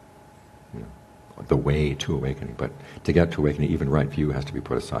way to awakening. But to get to awakening, even right view has to be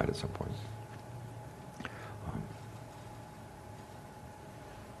put aside at some point.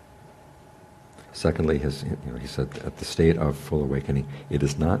 Secondly, he said, at the state of full awakening, it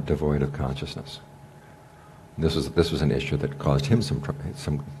is not devoid of consciousness. And this was an issue that caused him some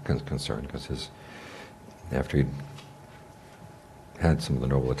concern, because after he'd had some of the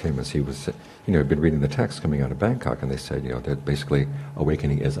noble attainments, he was, had been reading the text coming out of Bangkok, and they said, that basically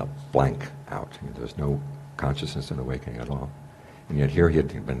awakening is a blank out. There's no consciousness in awakening at all. And yet here he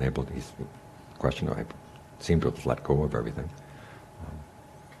had been able to, I seemed to have let go of everything.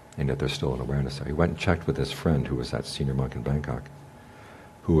 And yet there's still an awareness there. He went and checked with his friend, who was that senior monk in Bangkok,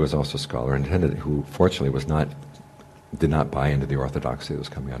 who was also a scholar, and who fortunately did not buy into the orthodoxy that was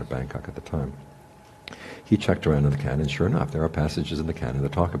coming out of Bangkok at the time. He checked around in the canon, and sure enough, there are passages in the canon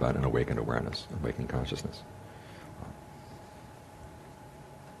that talk about an awakened awareness, awakened consciousness.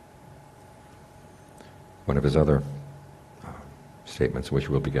 One of his other statements, which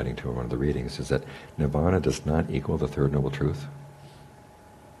we'll be getting to in one of the readings, is that nirvana does not equal the third noble truth.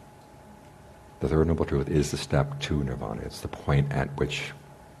 The third noble truth is the step to nirvana. It's the point at which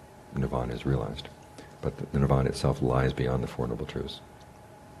nirvana is realized. But the nirvana itself lies beyond the Four Noble Truths.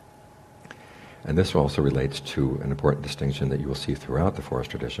 And this also relates to an important distinction that you will see throughout the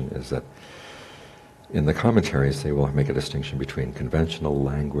forest tradition, is that in the commentaries they will make a distinction between conventional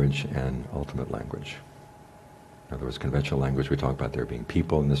language and ultimate language. In other words, conventional language, we talk about there being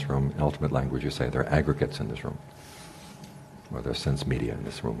people in this room. Ultimate language, you say there are aggregates in this room, or there are sense media in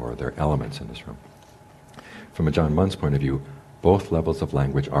this room, or there are elements in this room. From Ajaan Mun's point of view, both levels of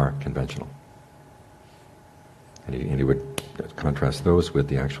language are conventional. And he would contrast those with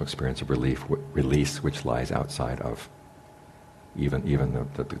the actual experience of release, which lies outside of even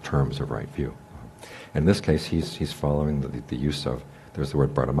the terms of right view. In this case, he's following the use of, there's the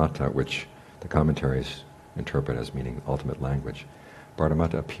word paramata, which the commentaries interpret as meaning ultimate language,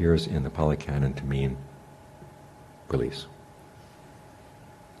 Bhardhamata appears in the Pali Canon to mean release.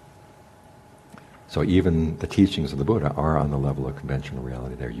 So even the teachings of the Buddha are on the level of conventional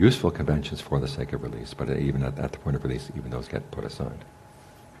reality. They're useful conventions for the sake of release, but even at the point of release, even those get put aside.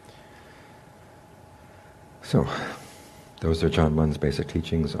 So, those are Ajaan Mun's basic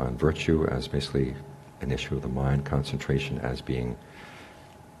teachings on virtue as basically an issue of the mind, concentration as being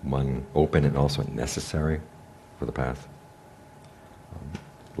one, open and also necessary for the path.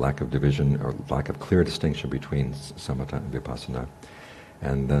 Lack of division or lack of clear distinction between samatha and vipassana.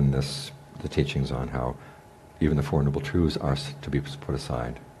 And then the teachings on how even the Four Noble Truths are to be put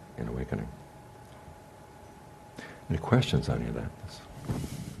aside in awakening. Any questions on any of that?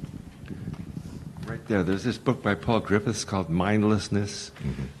 Right there, there's this book by Paul Griffiths called Mindlessness,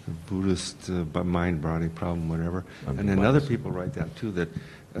 Buddhist mind, body problem, whatever. And then other people write that too, that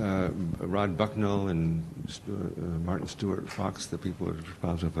Rod Bucknell and Martin Stewart Fox, the people who are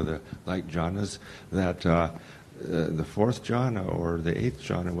responsible for the light jhanas, that the fourth jhana or the eighth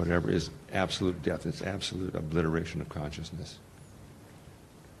jhana, whatever, is absolute death. It's absolute obliteration of consciousness.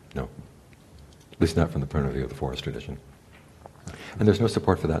 No. At least not from the point of view of the forest tradition. And there's no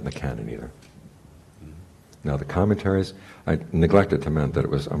support for that in the canon either. Now the commentaries, I neglected to mention that it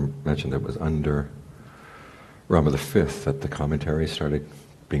was mentioned that it was under Rama V that the commentaries started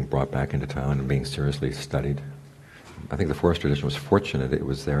being brought back into town and being seriously studied. I think the forest tradition was fortunate. It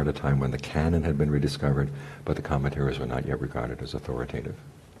was there at a time when the canon had been rediscovered, but the commentaries were not yet regarded as authoritative.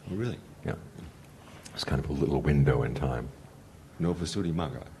 Oh, really? Yeah. It was kind of a little window in time. No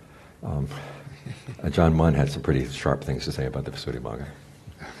Visuddhimagga. Ajaan Mun had some pretty sharp things to say about the Visuddhimagga.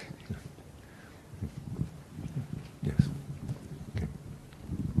 Yes. Okay.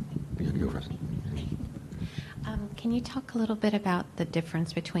 You go first. Can you talk a little bit about the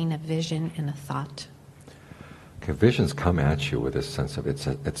difference between a vision and a thought? Okay, visions come at you with this sense of it's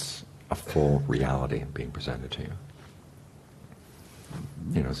a full reality being presented to you.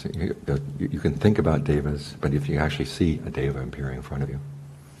 You know, so you can think about devas, but if you actually see a deva appearing in front of you,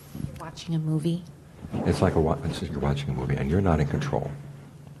 Watching a movie? it's like it's like you're watching a movie and you're not in control.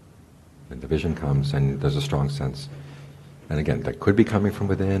 And the vision comes and there's a strong sense. And again, that could be coming from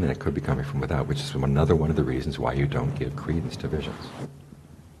within and it could be coming from without, which is another one of the reasons why you don't give credence to visions.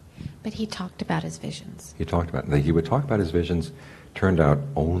 But he talked about his visions. He would talk about his visions, turned out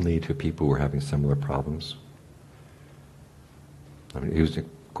only to people who were having similar problems. I mean,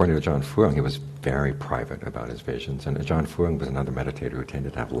 according to Ajaan Fuang, he was very private about his visions, and Ajaan Fuang was another meditator who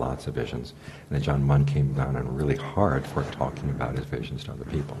tended to have lots of visions. And Ajaan Mun came down on really hard for talking about his visions to other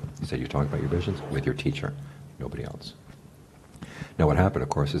people. He said, you talk about your visions with your teacher, nobody else. Now what happened, of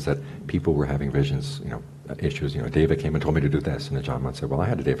course, is that people were having visions, issues. Deva came and told me to do this, and Ajaan Mun said, well, I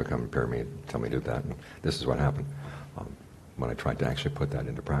had a Deva come and appear to me and tell me to do that, and this is what happened when I tried to actually put that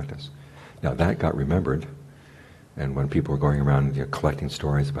into practice. Now that got remembered, and when people were going around collecting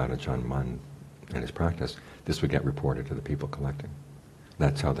stories about Ajaan Mun and his practice, this would get reported to the people collecting.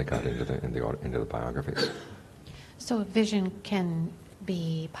 That's how they got into the biographies. So a vision can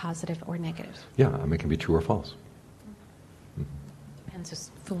be positive or negative? Yeah, I mean, it can be true or false. Depends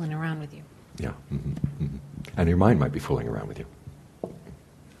who's fooling around with you. Yeah, and your mind might be fooling around with you.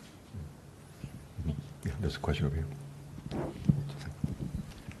 Yeah, there's a question over here.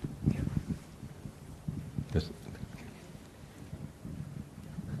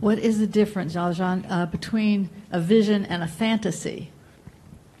 What is the difference, Ajahn, between a vision and a fantasy?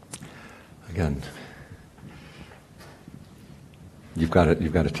 Again, you've got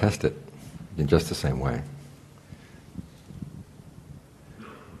to test it in just the same way.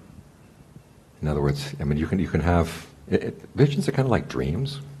 In other words, I mean, you can have visions are kind of like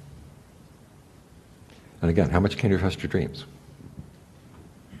dreams. And again, how much can you trust your dreams?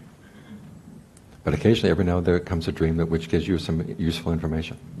 But occasionally, every now and then, there comes a dream which gives you some useful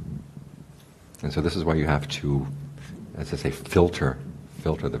information. And so this is why you have to, as I say, filter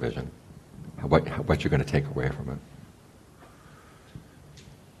the vision. What you're going to take away from it.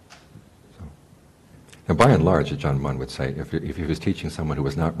 So, now, by and large, Ajaan Mun would say, if he was teaching someone who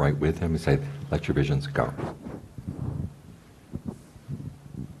was not right with him, he'd say, let your visions go.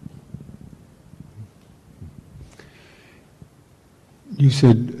 You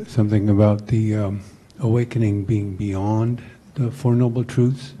said something about the awakening being beyond the Four Noble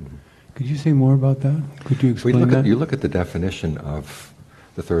Truths. Could you say more about that? Could you explain that? You look at the definition of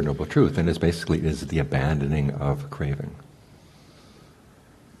the Third Noble Truth, and it's basically the abandoning of craving.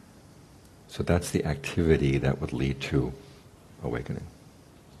 So that's the activity that would lead to awakening.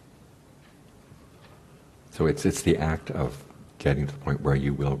 So it's the act of getting to the point where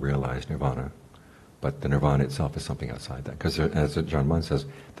you will realize nirvana. But the nirvana itself is something outside that. Because as Ajaan Mun says,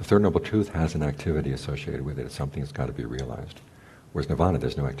 the Third Noble Truth has an activity associated with it. It's something that's got to be realized. Whereas nirvana,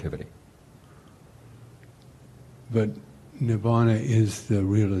 there's no activity. But nirvana is the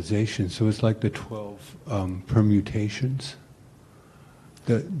realization, so it's like the 12 permutations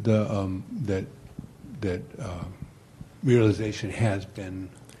that realization has been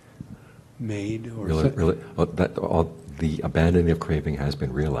made, or the abandoning of craving has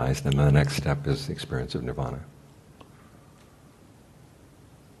been realized, and the next step is the experience of nirvana.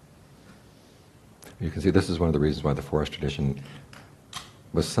 You can see this is one of the reasons why the forest tradition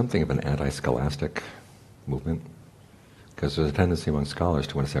was something of an anti-scholastic movement, because there's a tendency among scholars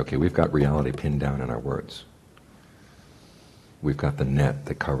to want to say, okay, we've got reality pinned down in our words. We've got the net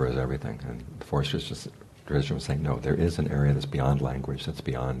that covers everything. And the forest tradition was saying, no, there is an area that's beyond language, that's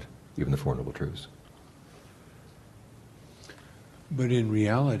beyond even the Four Noble Truths. But in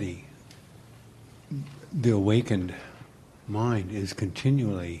reality, the awakened mind is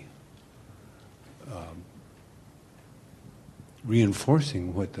continually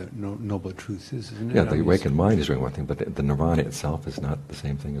reinforcing what the Noble Truth is, isn't it? Yeah, the awakened mind is doing one thing, but the nirvana itself is not the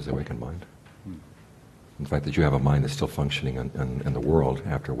same thing as the awakened mind. In fact, that you have a mind that's still functioning in the world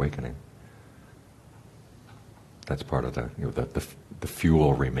after awakening. That's part of the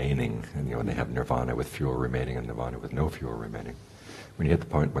fuel remaining, and when they have nirvana with fuel remaining and nirvana with no fuel remaining. When you hit the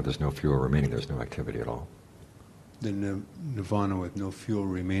point where there's no fuel remaining, there's no activity at all. The nirvana with no fuel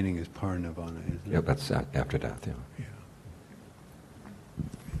remaining is parinirvana, isn't it? Yeah, that's after death, yeah.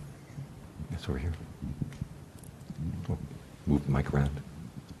 It's over here. Oh, move the mic around.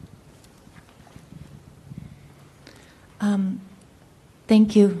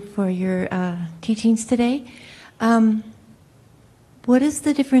 Thank you for your teachings today. What is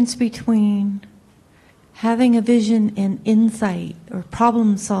the difference between having a vision and insight or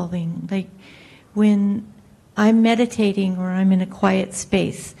problem solving? Like when I'm meditating or I'm in a quiet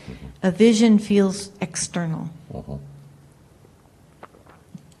space, a vision feels external.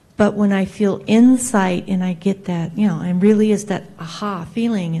 But when I feel insight and I get that, and really is that aha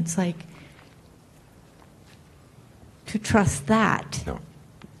feeling, it's like to trust that. No,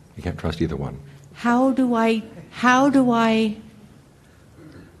 you can't trust either one. How do I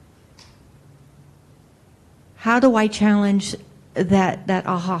challenge that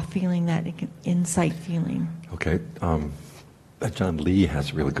aha feeling, that insight feeling? Okay, John Lee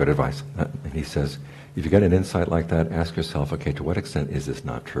has really good advice. And he says, if you get an insight like that, ask yourself, okay, to what extent is this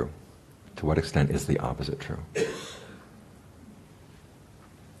not true? To what extent is the opposite true?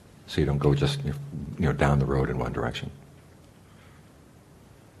 So you don't go just down the road in one direction.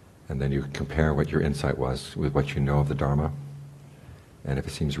 And then you compare what your insight was with what you know of the Dharma. And if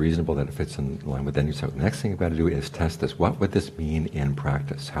it seems reasonable that it fits in line with, then you say, the next thing you've got to do is test this. What would this mean in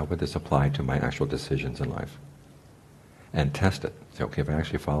practice? How would this apply to my actual decisions in life? And test it. Say, okay, if I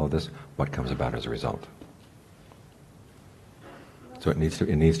actually follow this, what comes about as a result? So it needs to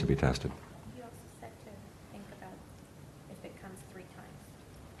be tested. You also said to think about if it comes 3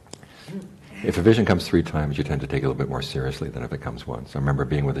 times. If a vision comes 3 times, you tend to take it a little bit more seriously than if it comes once. I remember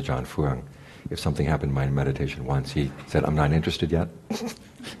being with Ajaan Fuang. If something happened in my meditation once, he said, I'm not interested yet.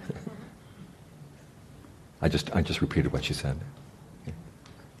 I just repeated what she said.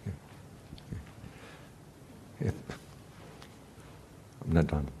 I'm not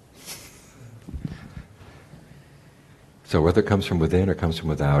done. So whether it comes from within or comes from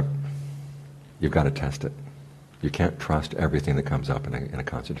without, you've got to test it. You can't trust everything that comes up in a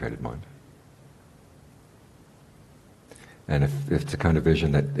concentrated mind. And if it's a kind of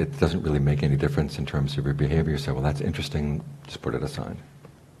vision that it doesn't really make any difference in terms of your behavior, you say, well, that's interesting, just put it aside.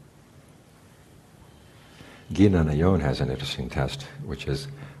 Ginanayon has an interesting test, which is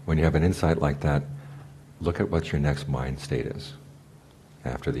when you have an insight like that, look at what your next mind state is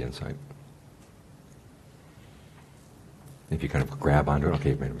after the insight. If you kind of grab onto it, okay,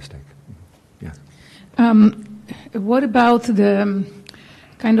 you've made a mistake. Yeah. What about the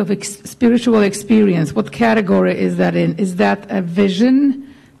kind of spiritual experience? What category is that in? Is that a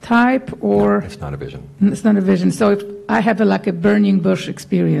vision type or? No, it's not a vision. It's not a vision. So if I have like a burning bush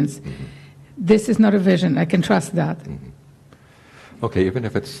experience, this is not a vision. I can trust that. Okay, even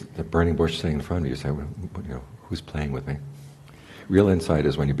if it's the burning bush sitting in front of you, say, well, who's playing with me? Real insight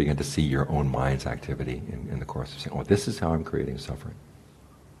is when you begin to see your own mind's activity in the course of saying, oh, this is how I'm creating suffering.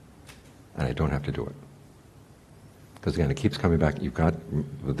 And I don't have to do it. Because again, it keeps coming back. You've got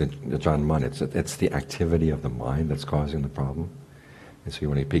the Ajaan Mun, it's the activity of the mind that's causing the problem. And so you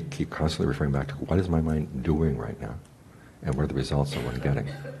want to keep constantly referring back to what is my mind doing right now? And what are the results that I'm getting?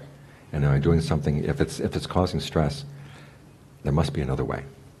 And am I doing something, if it's causing stress, There must be another way.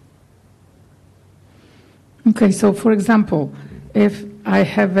 Okay, so for example, if I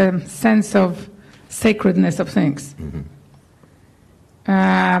have a sense of sacredness of things,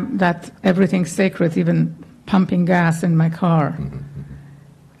 that everything's sacred, even pumping gas in my car,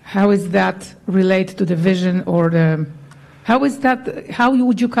 how is that related to the vision or the... How would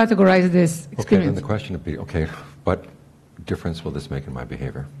you categorize this experience? Okay, then the question would be, okay, what difference will this make in my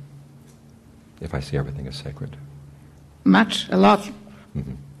behavior if I see everything as sacred? Much, a lot.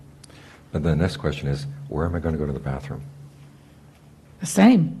 But the next question is, where am I going to go to the bathroom? The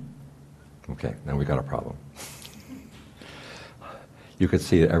same. Okay, now we got a problem. You could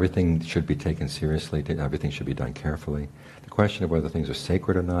see that everything should be taken seriously, everything should be done carefully. The question of whether things are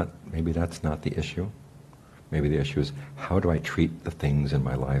sacred or not, maybe that's not the issue. Maybe the issue is, how do I treat the things in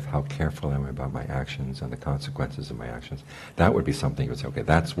my life? How careful am I about my actions and the consequences of my actions? That would be something you would say, okay,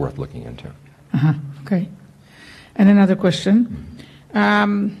 that's worth looking into. Okay. And another question.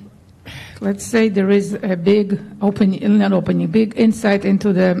 Let's say there is a big big insight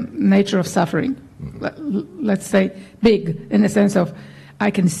into the nature of suffering. Let's say big, in the sense of,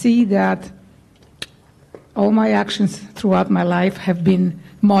 I can see that all my actions throughout my life have been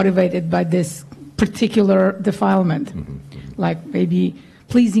motivated by this particular defilement, like maybe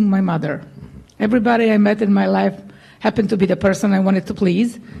pleasing my mother. Everybody I met in my life happened to be the person I wanted to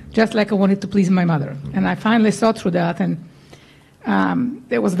please, just like I wanted to please my mother. And I finally saw through that, and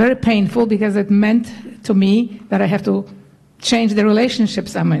it was very painful because it meant to me that I have to change the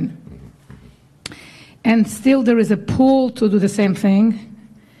relationships I'm in. And still there is a pull to do the same thing,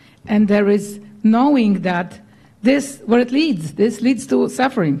 and there is knowing that this leads to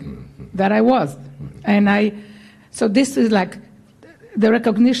suffering that I was. And so this is like, the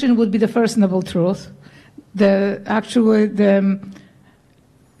recognition would be the first noble truth. The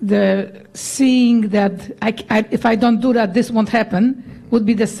seeing that if I don't do that, this won't happen, would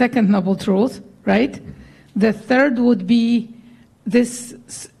be the second noble truth, right? The third would be this,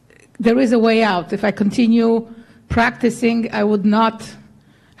 there is a way out. If I continue practicing, I would not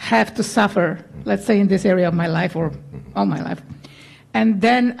have to suffer, let's say in this area of my life or all my life. And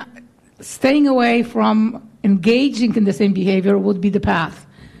then staying away from engaging in the same behavior would be the path.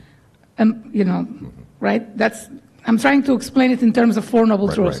 Right? I'm trying to explain it in terms of Four Noble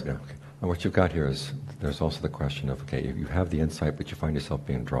Truths. Right, yeah, okay. And what you've got here is, there's also the question of, okay, you have the insight, but you find yourself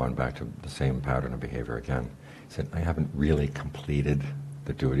being drawn back to the same pattern of behavior again. You said, I haven't really completed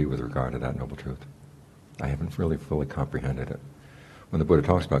the duty with regard to that noble truth. I haven't really fully comprehended it. When the Buddha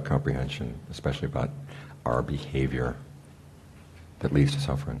talks about comprehension, especially about our behavior that leads to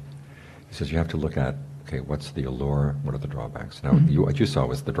suffering, he says you have to look at, okay, what's the allure, what are the drawbacks? Now, what you saw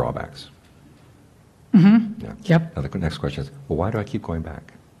was the drawbacks. Yeah. Yep. Now the next question is, well, why do I keep going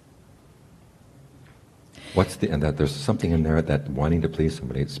back? And that there's something in there that wanting to please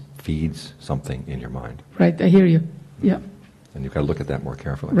somebody, it feeds something in your mind. Right, I hear you. Yeah. And you've got to look at that more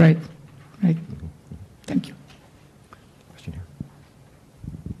carefully. Right. Thank you. Question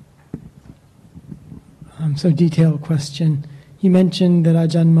here. So detailed question. You mentioned that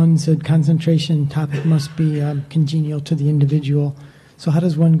Ajaan Mun said concentration topic must be congenial to the individual. So how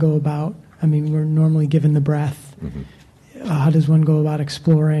does one go about, we're normally given the breath. How does one go about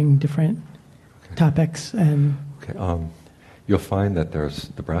exploring different topics? You'll find that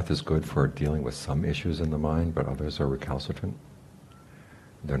the breath is good for dealing with some issues in the mind, but others are recalcitrant.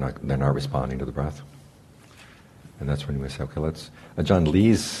 They're not responding to the breath. And that's when we say, okay, Ajaan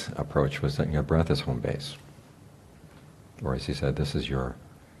Lee's approach was that your breath is home base. Or as he said, this is your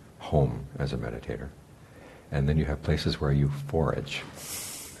home as a meditator. And then you have places where you forage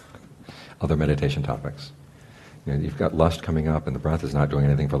other meditation topics. You've got lust coming up and the breath is not doing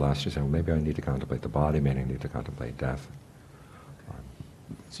anything for lust. You say, well, maybe I need to contemplate the body, maybe I need to contemplate death.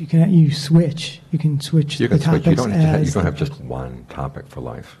 So you switch. You can switch the topics. You don't have just one topic for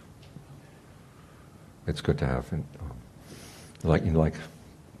life. It's good to have, like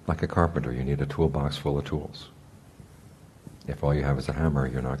a carpenter, you need a toolbox full of tools. If all you have is a hammer,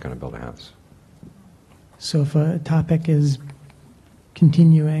 you're not going to build a house. So if a topic is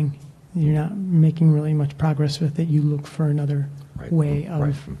continuing, you're not making really much progress with it, you look for another way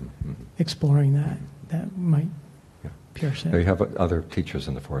of exploring that might pierce it. Now you have other teachers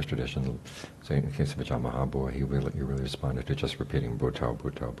in the forest tradition, say in the case of Ajaan Maha, he really responded to just repeating Bhutto,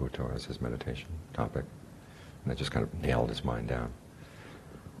 Bhutto, Bhutto as his meditation topic. And that just kind of nailed his mind down.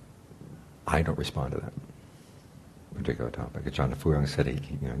 I don't respond to that particular topic. Ajaan Fuyang said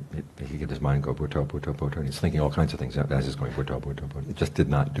he get his mind go Bhutto, Bhutto, Bhutto, and he's thinking all kinds of things as he's going Bhutto, Bhutto, Bhutto. It just did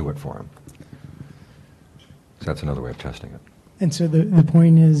not do it for him. So that's another way of testing it. And so the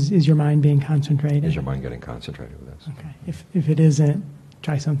point is your mind being concentrated? Is your mind getting concentrated with this? Okay. If it isn't,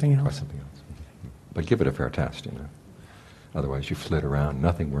 try something else. Try something else. But give it a fair test, Otherwise you flit around,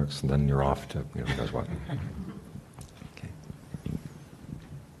 nothing works, and then you're off to who knows what. Okay.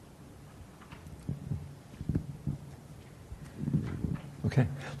 Okay,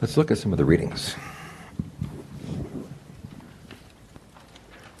 let's look at some of the readings.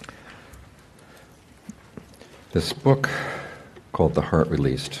 This book, called The Heart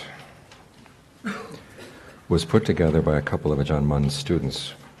Released, was put together by a couple of Ajaan Mun's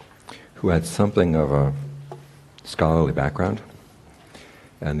students who had something of a scholarly background,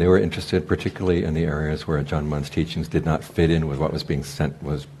 and they were interested particularly in the areas where Ajaan Mun's teachings did not fit in with what was being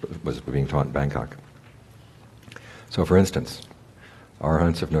being taught in Bangkok. So, for instance,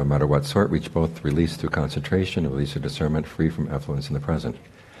 arahants of no matter what sort reach both release through concentration and release through discernment, free from effluence in the present.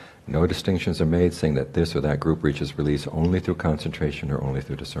 No distinctions are made saying that this or that group reaches release only through concentration or only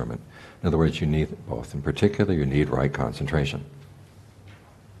through discernment. In other words, you need both. In particular, you need right concentration.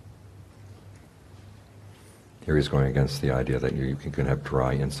 Here he's going against the idea that you can have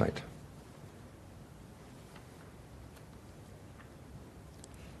dry insight.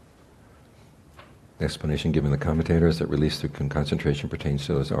 The explanation given in the commentators that release through concentration pertains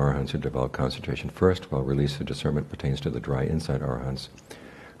to those arahants who develop concentration first, while release through discernment pertains to the dry insight arahants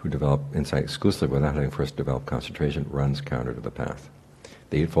who develop insight exclusively without having first developed concentration, runs counter to the path.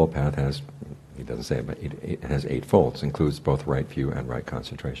 The Eightfold Path has, he doesn't say it, but it has 8 folds, includes both right view and right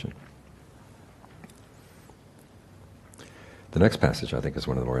concentration. The next passage, I think, is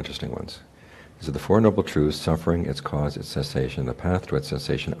one of the more interesting ones. Is that the Four Noble Truths, suffering, its cause, its cessation, the path to its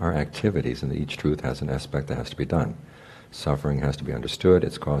cessation, are activities, and each truth has an aspect that has to be done. Suffering has to be understood,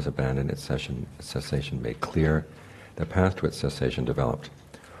 its cause abandoned, its cessation made clear, the path to its cessation developed.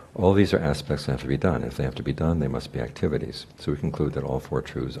 All these are aspects that have to be done. If they have to be done, they must be activities. So we conclude that all 4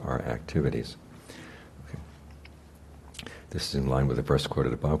 truths are activities. Okay. This is in line with the verse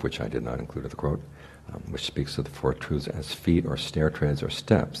quoted above, which I did not include in the quote, which speaks of the 4 truths as feet or stair treads or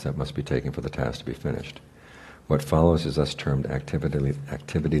steps that must be taken for the task to be finished. What follows is thus termed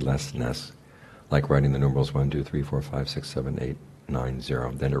activitylessness, like writing the numerals 1, 2, 3, 4, 5, 6, 7, 8, 9,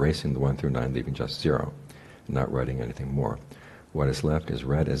 0, then erasing the 1 through 9, leaving just 0, and not writing anything more. What is left is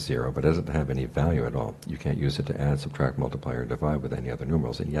read as 0, but doesn't have any value at all. You can't use it to add, subtract, multiply, or divide with any other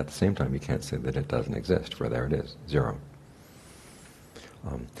numerals, and yet at the same time you can't say that it doesn't exist, for there it is, 0.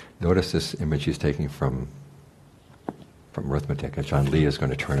 Notice this image he's taking from arithmetic. Ajaan Lee is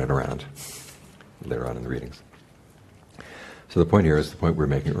going to turn it around later on in the readings. So the point here is the point we were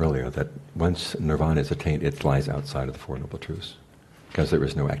making earlier, that once nirvana is attained, it lies outside of the Four Noble Truths, because there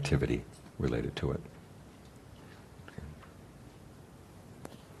is no activity related to it.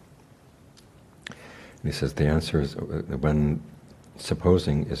 And he says the answer is when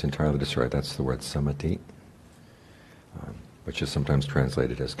supposing is entirely destroyed. That's the word samadhi, which is sometimes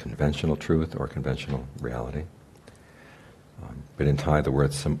translated as conventional truth or conventional reality. But in Thai, the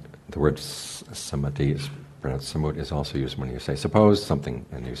word samadhi is pronounced samut, is also used when you say suppose something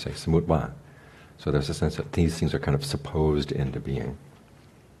and you say samut wa. So there's a sense that these things are kind of supposed into being.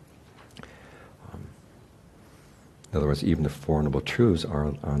 In other words, even the Four Noble Truths are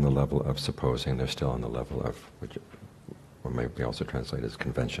on the level of supposing. They're still on the level of, which or may be also translated as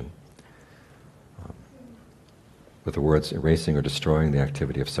convention. With the words erasing or destroying the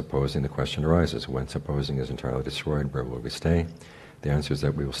activity of supposing, the question arises, when supposing is entirely destroyed, where will we stay? The answer is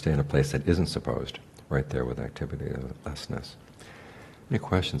that we will stay in a place that isn't supposed, right there with activitylessness. Any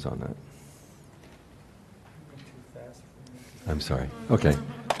questions on that? I'm sorry. Okay.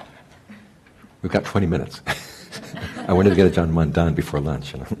 We've got 20 minutes. I wanted to get Ajaan Mun done before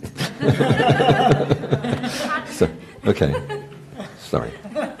lunch. So, okay. Sorry.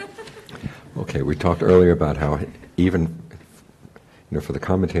 Okay, we talked earlier about how even, for the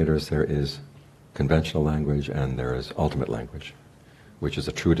commentators there is conventional language and there is ultimate language, which is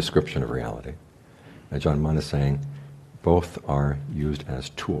a true description of reality. Ajaan Mun is saying both are used as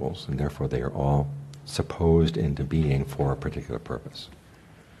tools, and therefore they are all supposed into being for a particular purpose.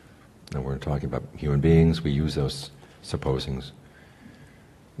 Now we're talking about human beings, we use those supposings.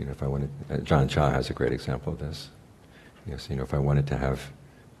 If I wanted, John Cha has a great example of this. Yes, if I wanted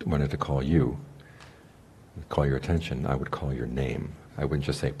to call you, call your attention, I would call your name. I wouldn't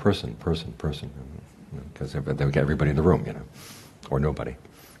just say person, person, person, because that would get everybody in the room, or nobody.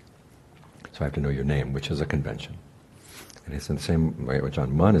 So I have to know your name, which is a convention. And it's in the same way Ajaan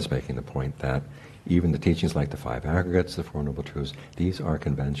Mun is making the point that even the teachings like the 5 aggregates, the Four Noble Truths, these are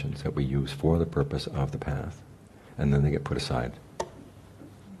conventions that we use for the purpose of the path, and then they get put aside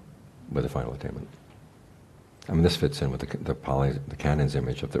with the final attainment. I mean, this fits in with the canon's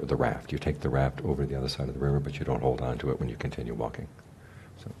image of the raft. You take the raft over to the other side of the river, but you don't hold on to it when you continue walking.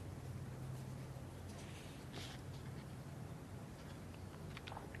 So.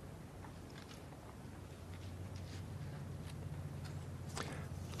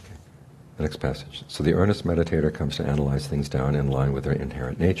 The next passage. So the earnest meditator comes to analyze things down in line with their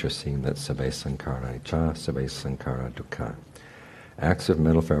inherent nature, seeing that sabbe sankhara cha, sabbe sankhara dukkha. Acts of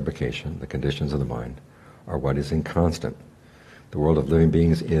mental fabrication, the conditions of the mind, are what is inconstant. The world of living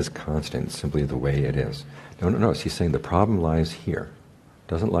beings is constant, simply the way it is. No, he's saying the problem lies here. It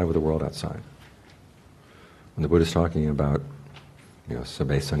doesn't lie with the world outside. When the Buddha is talking about,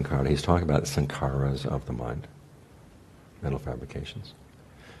 sabbe sankhara, he's talking about sankharas of the mind, mental fabrications.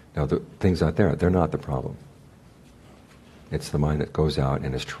 Now, the things out there, they're not the problem. It's the mind that goes out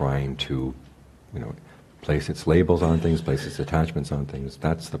and is trying to, place its labels on things, place its attachments on things.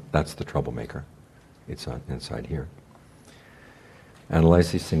 That's the troublemaker. It's inside here.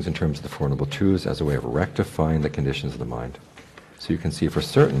 Analyze these things in terms of the Four Noble Truths as a way of rectifying the conditions of the mind. So you can see for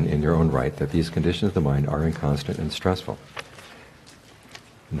certain in your own right that these conditions of the mind are inconstant and stressful.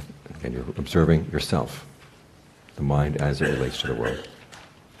 And again, you're observing yourself, the mind as it relates to the world.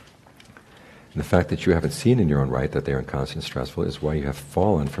 And the fact that you haven't seen in your own right that they're inconstant and stressful is why you have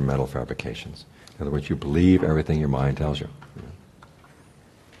fallen from mental fabrications. In other words, you believe everything your mind tells you.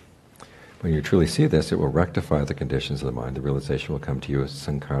 When you truly see this, it will rectify the conditions of the mind. The realization will come to you as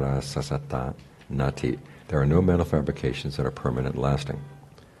sankhara sasata nati. There are no mental fabrications that are permanent and lasting.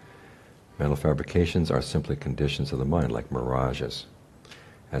 Mental fabrications are simply conditions of the mind, like mirages.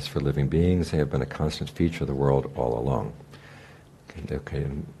 As for living beings, they have been a constant feature of the world all along. Okay.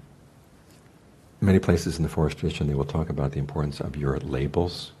 In many places in the forest tradition, they will talk about the importance of your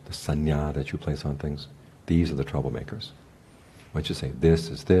labels, the sanya that you place on things. These are the troublemakers. Once you say this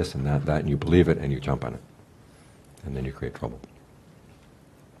is this and that, and you believe it and you jump on it. And then you create trouble.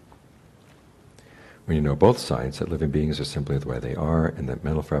 When you know both sides, that living beings are simply the way they are, and that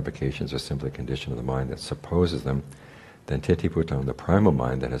mental fabrications are simply a condition of the mind that supposes them, then titiputam, the primal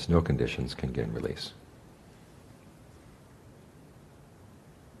mind that has no conditions, can gain release.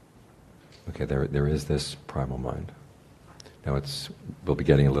 Okay, there is this primal mind. Now we'll be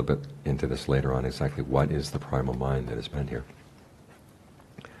getting a little bit into this later on, exactly what is the primal mind that is meant here.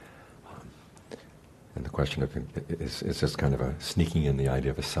 And the question of is this kind of a sneaking in the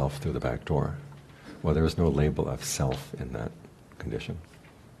idea of a self through the back door? Well, there is no label of self in that condition,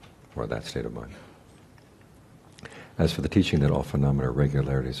 or that state of mind. As for the teaching that all phenomena or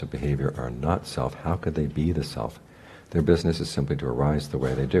regularities of behavior are not self, how could they be the self? Their business is simply to arise the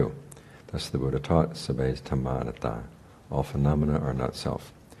way they do. Thus the Buddha taught, sabbe dhammadharo. All phenomena are not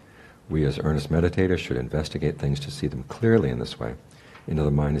self. We as earnest meditators should investigate things to see them clearly in this way, until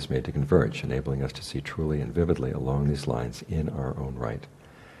the mind is made to converge, enabling us to see truly and vividly along these lines in our own right,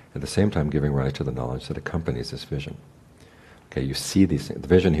 at the same time giving rise to the knowledge that accompanies this vision. Okay, you see these things. The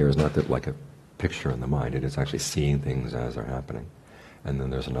vision here is not that like a picture in the mind, it is actually seeing things as they're happening. And then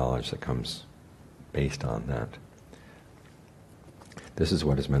there's a knowledge that comes based on that. This is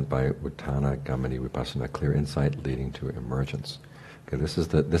what is meant by uttana gamani vipassana, clear insight leading to emergence. Okay, this is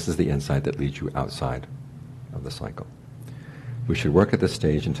the insight that leads you outside of the cycle. We should work at this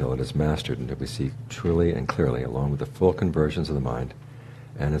stage until it is mastered, until we see truly and clearly, along with the full convergence of the mind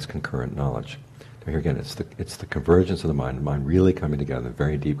and its concurrent knowledge. Now here again, it's the convergence of the mind really coming together in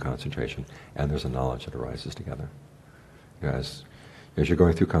very deep concentration, and there's a knowledge that arises together. As you're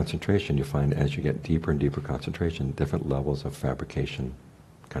going through concentration, you find as you get deeper and deeper concentration, different levels of fabrication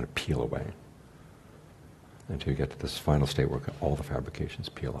kind of peel away, until you get to this final state where all the fabrications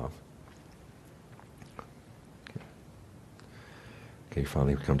peel off. Okay,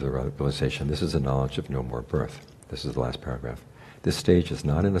 finally we come to the realization, this is a knowledge of no more birth. This is the last paragraph. This stage is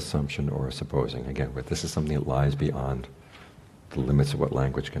not an assumption or a supposing. Again, but this is something that lies beyond the limits of what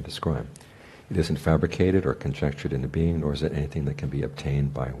language can describe. It isn't fabricated or conjectured into being, nor is it anything that can be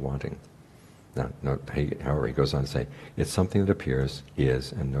obtained by wanting. Now, however, he goes on to say, it's something that appears,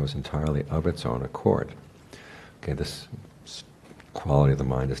 is, and knows entirely of its own accord. Okay, this quality of the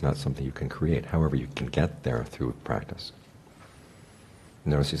mind is not something you can create. However, you can get there through practice.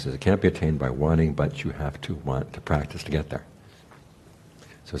 Notice he says it can't be attained by wanting, but you have to want to practice to get there.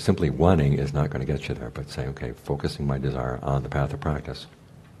 So simply wanting is not going to get you there, but saying, okay, focusing my desire on the path of practice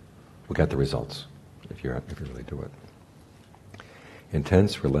will get the results if you really do it.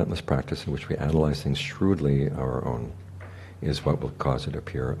 Intense, relentless practice in which we analyze things shrewdly our own is what will cause it to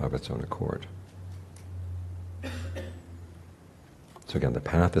appear of its own accord. So again, the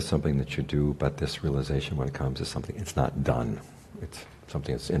path is something that you do, but this realization when it comes is something, it's not done. It's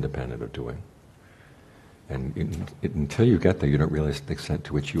something that's independent of doing. And until you get there, you don't realize the extent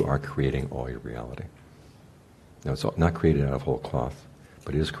to which you are creating all your reality. Now, it's not created out of whole cloth,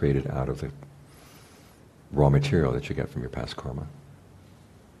 but it is created out of the raw material that you get from your past karma.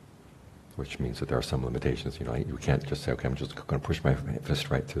 Which means that there are some limitations. You can't just say, okay, I'm just going to push my fist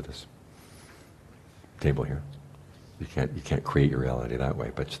right through this table here. You can't create your reality that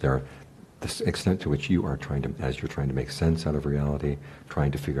way. But there are the extent to which you are as you're trying to make sense out of reality,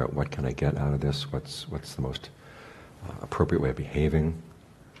 trying to figure out what can I get out of this, what's the most appropriate way of behaving.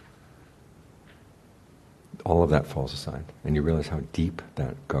 All of that falls aside, and you realize how deep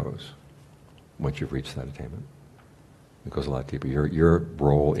that goes once you've reached that attainment. It goes a lot deeper. Your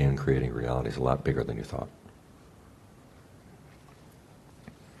role in creating reality is a lot bigger than you thought.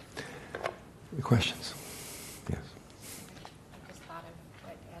 Any questions? Yes. I just thought of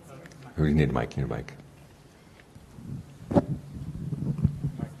what as you're... You need a mic. You need a mic.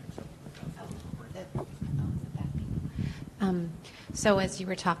 So as you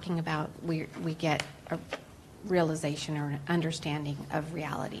were talking about, we get a realization or an understanding of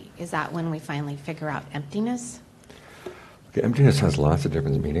reality. Is that when we finally figure out emptiness? Okay, emptiness has lots of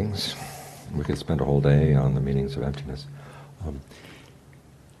different meanings. We could spend a whole day on the meanings of emptiness.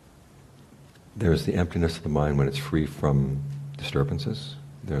 There's the emptiness of the mind when it's free from disturbances.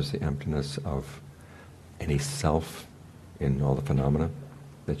 There's the emptiness of any self in all the phenomena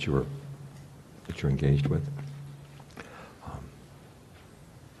that you're engaged with.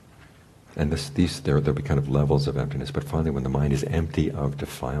 And there'll be kind of levels of emptiness, but finally when the mind is empty of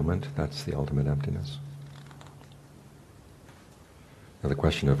defilement, that's the ultimate emptiness. Now the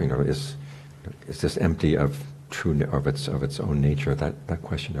question of, is this empty of its own nature? That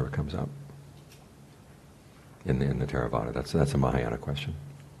question never comes up in the Theravada. That's a Mahayana question.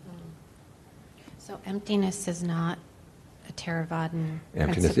 So emptiness is not a Theravadan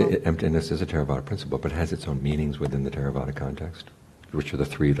principle? Emptiness is a Theravada principle, but it has its own meanings within the Theravada context, which are the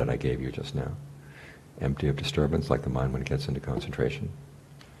three that I gave you just now. Empty of disturbance, like the mind when it gets into concentration.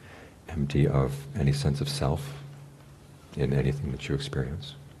 Empty of any sense of self in anything that you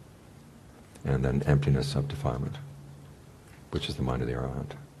experience. And then emptiness of defilement, which is the mind of the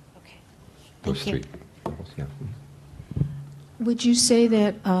Arahant. Okay. Those three levels, yeah. Would you say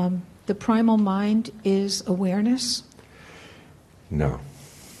that the primal mind is awareness? No.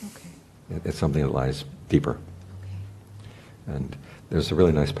 Okay. It's something that lies deeper. Okay. And there's a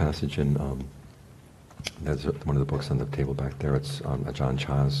really nice passage in, there's one of the books on the table back there, it's Ajahn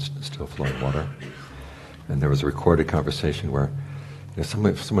Chah's Still Flowing Water. And there was a recorded conversation where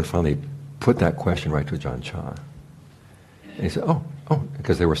someone finally put that question right to Ajahn Chah. And he said, oh,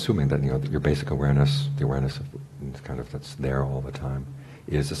 because they were assuming that that your basic awareness, the awareness of kind of that's there all the time,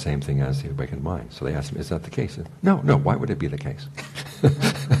 is the same thing as the awakened mind. So they asked him, is that the case? And, no, why would it be the case?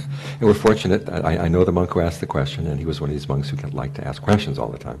 And we're fortunate, I know the monk who asked the question, and he was one of these monks who liked to ask questions all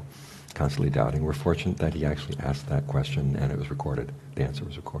the time, constantly doubting. We're fortunate that he actually asked that question and it was recorded. The answer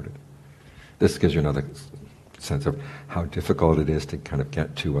was recorded. This gives you another sense of how difficult it is to kind of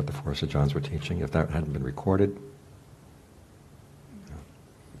get to what the Forest Ajahns were teaching. If that hadn't been recorded,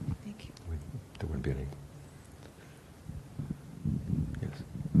 Thank you. There wouldn't be any. Yes.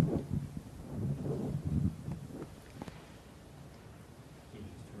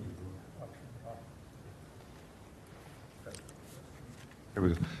 There we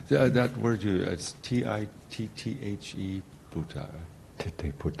go. That word it's T-I-T-T-H-E, Buddha.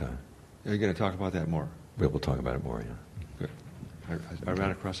 Tite Buddha. Are you going to talk about that more? We'll talk about it more, yeah. Good. I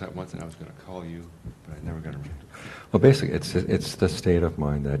ran across that once and I was going to call you, but I never got around to it. Well, basically, it's the state of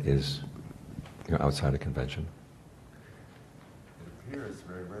mind that is outside of convention. It appears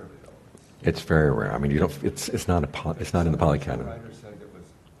very rarely, though. It's very rare. I mean, it's not in the Pali Canon. The writer said it was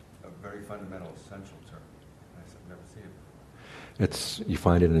a very fundamental, essential term. I've never seen it before. You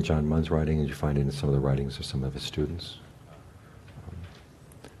find it in Ajaan Mun's writing, and you find it in some of the writings of some of his students.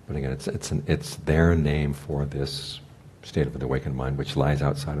 But again, it's their name for this state of the awakened mind, which lies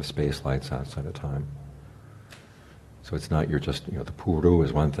outside of space, lies outside of time. So it's not the puru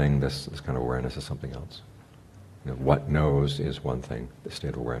is one thing, this kind of awareness is something else. What knows is one thing, the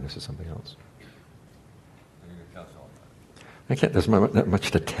state of awareness is something else. I can't, there's not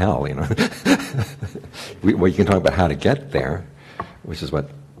much to tell, Well, you can talk about how to get there, which is what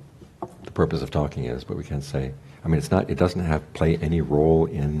the purpose of talking is, but we can't say, it doesn't play any role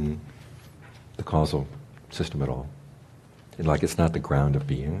in the causal system at all. It's not the ground of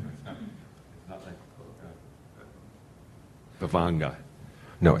being. It's not like Bhavanga.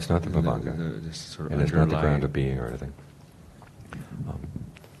 No, it's not the Bhavanga. This sort of and it's not the underlying- ground of being or anything.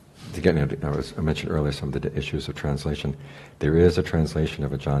 to get into, I mentioned earlier some of the issues of translation. There is a translation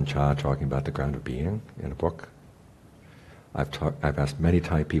of Ajahn Chah talking about the ground of being in a book. I've asked many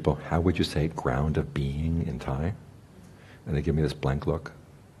Thai people, how would you say ground of being in Thai? And they give me this blank look.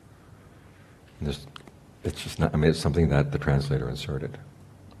 And it's just not, it's something that the translator inserted.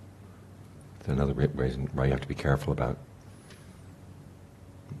 It's another reason why you have to be careful about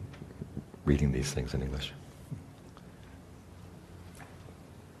reading these things in English.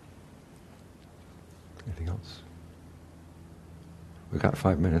 Anything else? We've got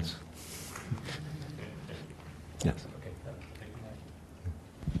 5 minutes. Yes.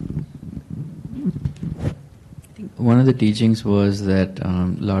 I think one of the teachings was that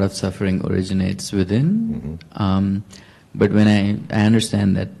a lot of suffering originates within. But when I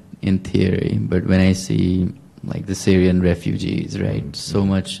understand that in theory, but when I see like the Syrian refugees, right, so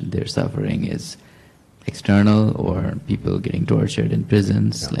much their suffering is external, or people getting tortured in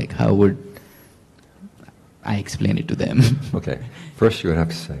prisons, like how would I explain it to them? Okay. First you would have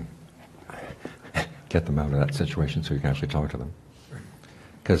to say, get them out of that situation so you can actually talk to them.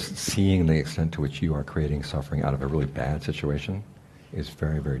 Because seeing the extent to which you are creating suffering out of a really bad situation is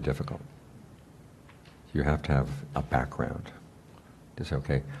very, very difficult. You have to have a background to say,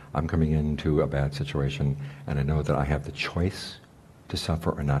 okay, I'm coming into a bad situation and I know that I have the choice to suffer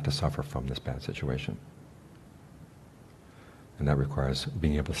or not to suffer from this bad situation. And that requires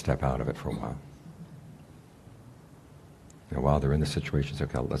being able to step out of it for a while. And while they're in the situation, say,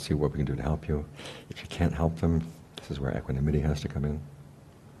 okay, let's see what we can do to help you. If you can't help them, this is where equanimity has to come in.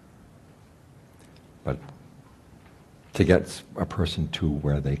 But to get a person to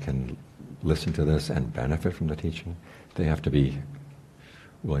where they can listen to this and benefit from the teaching, they have to be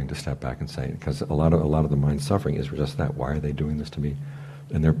willing to step back and say, because a lot of the mind suffering is just that. Why are they doing this to me?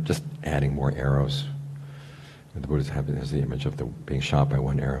 And they're just adding more arrows. And the Buddha has the image of being shot by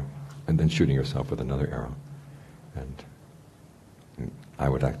one arrow and then shooting yourself with another arrow. And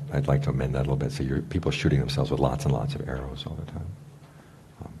I'd like to amend that a little bit. So people shooting themselves with lots and lots of arrows all the time.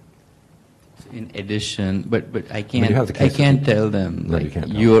 In addition, but I can't tell them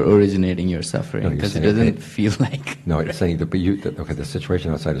you're originating your suffering, because it doesn't feel like. No, it's saying that. But okay, the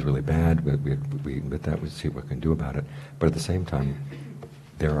situation outside is really bad. We admit that. We see what we can do about it. But at the same time,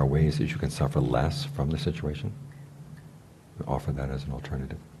 there are ways that you can suffer less from the situation. We offer that as an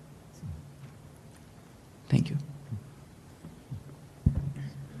alternative. Thank you.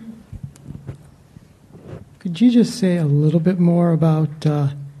 Could you just say a little bit more about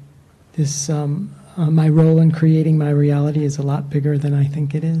this? My role in creating my reality is a lot bigger than I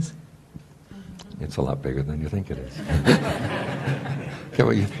think it is. It's a lot bigger than you think it is. Okay,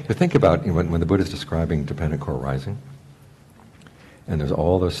 well, you think about when the Buddha is describing dependent core rising, and there's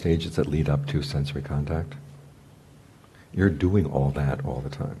all those stages that lead up to sensory contact. You're doing all that all the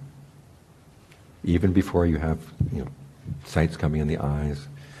time. Even before you have, sights coming in the eyes,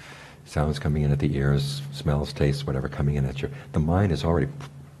 sounds coming in at the ears, smells, tastes, whatever coming in at you. The mind has already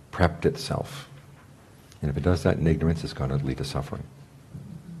prepped itself. And if it does that in ignorance, it's going to lead to suffering.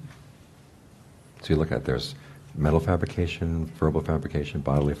 So you look at, there's mental fabrication, verbal fabrication,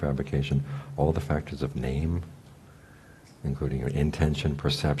 bodily fabrication, all the factors of name, including intention,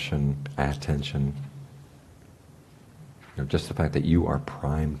 perception, attention. Just the fact that you are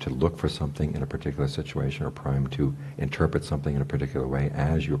primed to look for something in a particular situation, or primed to interpret something in a particular way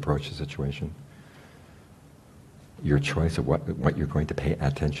as you approach the situation. Your choice of what you're going to pay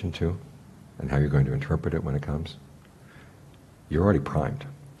attention to and how you're going to interpret it when it comes. You're already primed.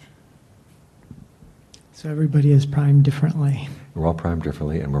 So everybody is primed differently. We're all primed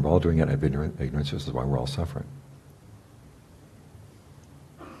differently, and we're all doing it out of ignorance. This is why we're all suffering.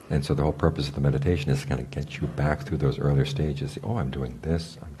 And so the whole purpose of the meditation is to kind of get you back through those earlier stages. Oh, I'm doing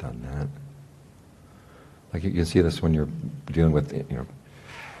this, I've done that. Like you can see this when you're dealing with,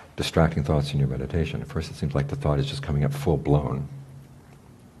 distracting thoughts in your meditation. At first it seems like the thought is just coming up full blown.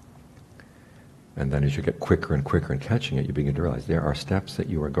 And then as you get quicker and quicker in catching it, you begin to realize there are steps that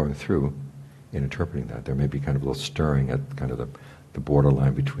you are going through in interpreting that. There may be kind of a little stirring at kind of the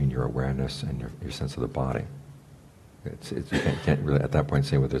borderline between your awareness and your sense of the body. You can't really at that point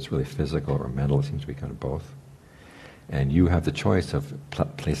say whether it's really physical or mental. It seems to be kind of both. And you have the choice of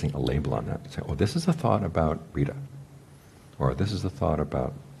placing a label on that. Say, oh, this is a thought about Rita. Or this is a thought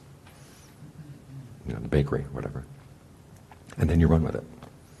about the bakery, whatever. And then you run with it.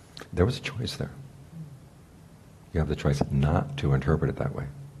 There was a choice there. You have the choice not to interpret it that way.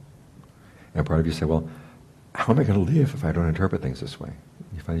 And part of you say, well, how am I going to live if I don't interpret things this way?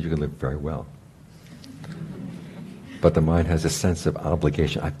 You find that you can live very well. But the mind has a sense of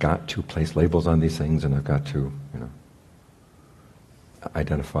obligation. I've got to place labels on these things, and I've got to,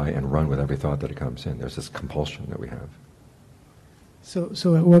 identify and run with every thought that comes in. There's this compulsion that we have.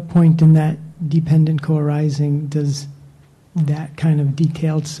 So at what point in that dependent co-arising does that kind of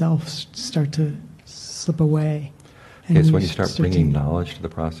detailed self start to slip away? Okay, so when you start bringing knowledge to the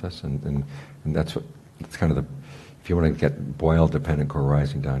process, and that's kind of the, if you want to get boiled dependent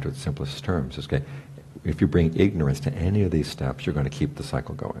co-arising down to its simplest terms, is okay, if you bring ignorance to any of these steps, you're going to keep the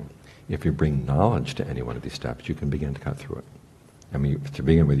cycle going. If you bring knowledge to any one of these steps, you can begin to cut through it. I mean, to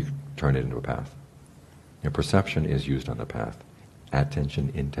begin with, you turn it into a path. Your perception is used on the path.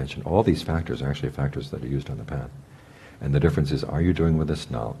 Attention, intention, all these factors are actually factors that are used on the path. And the difference is, are you doing with this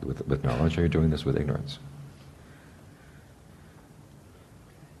with knowledge, or are you doing this with ignorance?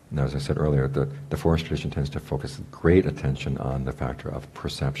 Now, as I said earlier, the forest tradition tends to focus great attention on the factor of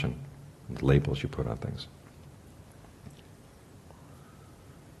perception, the labels you put on things.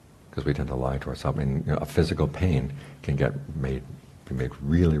 Because we tend to lie to ourselves. I mean, a physical pain can be made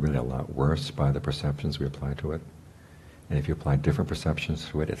really, really a lot worse by the perceptions we apply to it. And if you apply different perceptions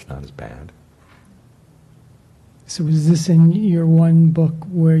to it, it's not as bad. So is this in your one book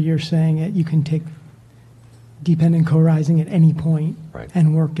where you're saying that you can take dependent co-arising at any point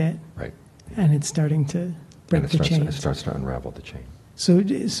and work it? Right. And it's starting to break the chain. It starts to unravel the chain. So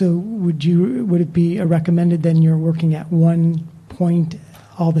would it be recommended then you're working at one point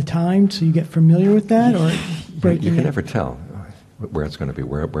all the time, so you get familiar with that, or breaking You can never tell where it's going to be,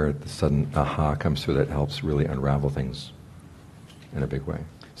 where the sudden aha comes through that helps really unravel things in a big way.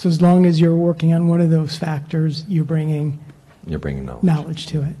 So as long as you're working on one of those factors, you're bringing knowledge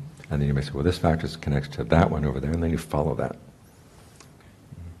to it. And then you may say, well, this factor connects to that one over there, and then you follow that.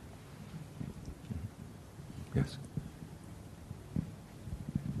 Yes?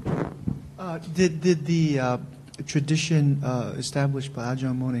 Did the tradition established by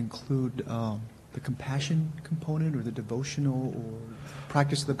Ajaan Mun include the compassion component, or the devotional, or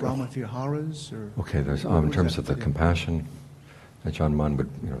practice of the Brahma Viharas? Okay, there's in terms of the compassion, Ajaan Mun would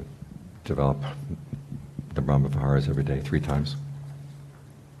develop the Brahma Viharas every day 3 times.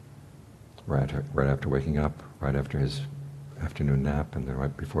 Right after waking up, right after his afternoon nap, and then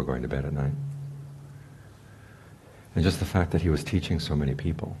right before going to bed at night. And just the fact that he was teaching so many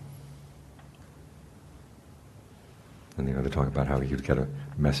people. And they talk about how he would get a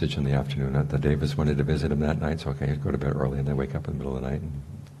message in the afternoon that the Devas wanted to visit him that night, so okay, he'd go to bed early and then wake up in the middle of the night and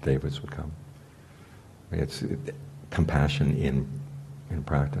Devas would come. It's compassion in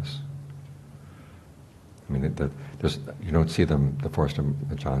practice. I mean, you don't see the Forest of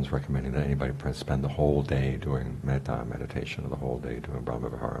Ajaan's recommending that anybody spend the whole day doing metta meditation or the whole day doing Brahma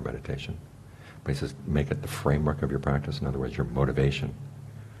Vihara meditation. But he says, make it the framework of your practice. In other words, your motivation.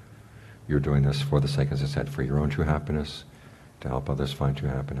 You're doing this for the sake, as I said, for your own true happiness, to help others find true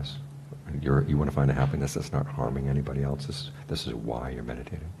happiness. And you want to find a happiness that's not harming anybody else. This is why you're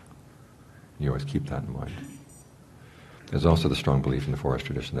meditating. You always keep that in mind. There's also the strong belief in the forest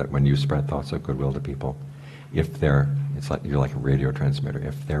tradition that when you spread thoughts of goodwill to people, it's like you're like a radio transmitter.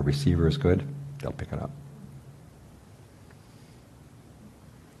 If their receiver is good, they'll pick it up.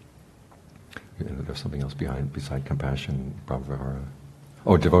 And there's something else beside compassion, Brahma Vihara.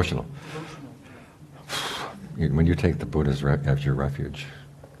 Oh, devotional. When you take the Buddha as your refuge,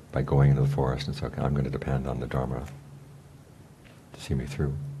 by going into the forest and say, okay, I'm going to depend on the Dharma to see me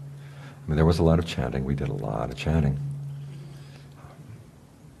through. I mean, there was a lot of chanting. We did a lot of chanting.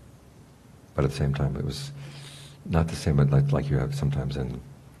 But at the same time, it was not the same like you have sometimes in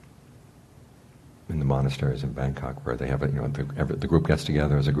the monasteries in Bangkok, where they have the group gets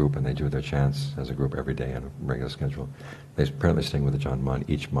together as a group and they do their chants as a group every day on a regular schedule. They apparently staying with Ajaan Mun.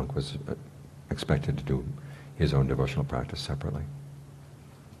 Each monk was expected to do his own devotional practice separately.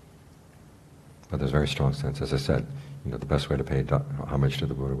 But there's a very strong sense, as I said, the best way to pay homage to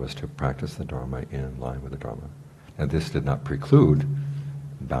the Buddha was to practice the Dharma in line with the Dharma. And this did not preclude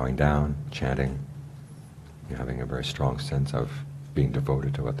bowing down, chanting, having a very strong sense of being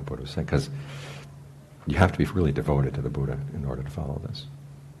devoted to what the Buddha was saying. Because you have to be really devoted to the Buddha in order to follow this.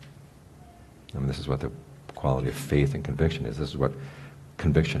 I mean, this is what the quality of faith and conviction is. This is what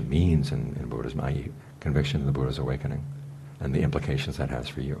conviction means in Buddhism, i.e. conviction in the Buddha's awakening, and the implications that has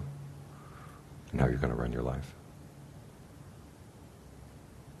for you, and how you're going to run your life.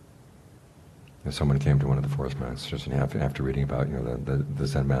 And someone came to one of the forest masters, and after reading about, the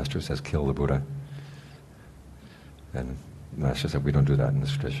Zen master says, kill the Buddha. And the master said, we don't do that in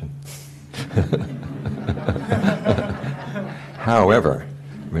this tradition. However,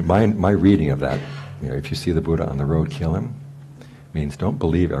 I mean, my reading of that, if you see the Buddha on the road, kill him, means don't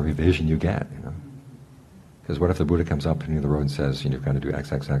believe every vision you get, Because what if the Buddha comes up to you on the road and says, you've got to do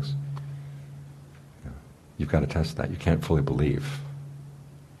XXX? You've got to test that. You can't fully believe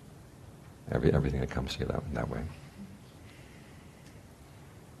everything that comes to you that way.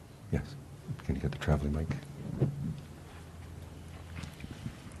 Yes. Can you get the traveling mic?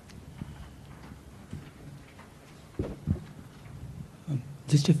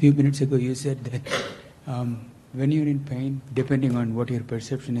 Just a few minutes ago, you said that when you're in pain, depending on what your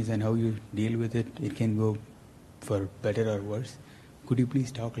perception is and how you deal with it, it can go for better or worse. Could you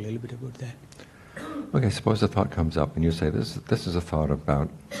please talk a little bit about that? Okay, suppose a thought comes up and you say, this is a thought about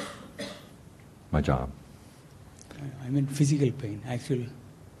my job. I mean physical pain, actual.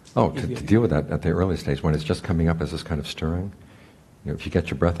 Oh, to deal with that at the early stage, when it's just coming up as this kind of stirring, if you get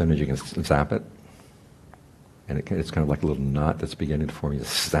your breath in it, you can zap it. And it's kind of like a little knot that's beginning to form. You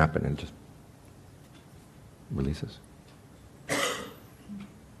just zap it and it just releases.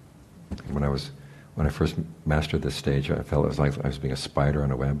 When I first mastered this stage, I felt it was like I was being a spider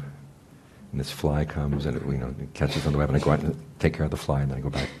on a web. And this fly comes and it catches on the web, and I go out and take care of the fly, and then I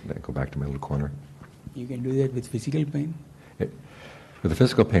go back to my little corner. You can do that with physical pain? With the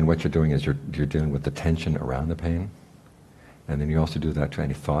physical pain, what you're doing is you're dealing with the tension around the pain. And then you also do that to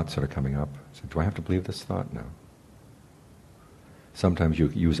any thoughts that are coming up. So, do I have to believe this thought? No. Sometimes you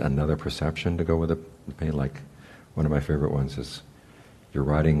use another perception to go with the pain. Like, one of my favorite ones is, you're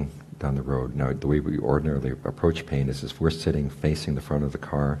riding down the road. Now, the way we ordinarily approach pain is if we're sitting facing the front of the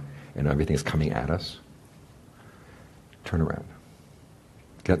car and everything is coming at us, turn around.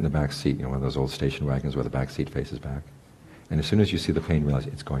 Get in the back seat, one of those old station wagons where the back seat faces back. And as soon as you see the pain, realize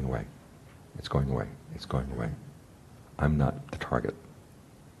it's going away. It's going away. It's going away. I'm not the target.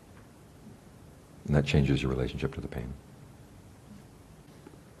 And that changes your relationship to the pain.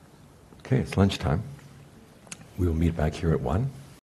 Okay, it's lunchtime. We will meet back here at 1.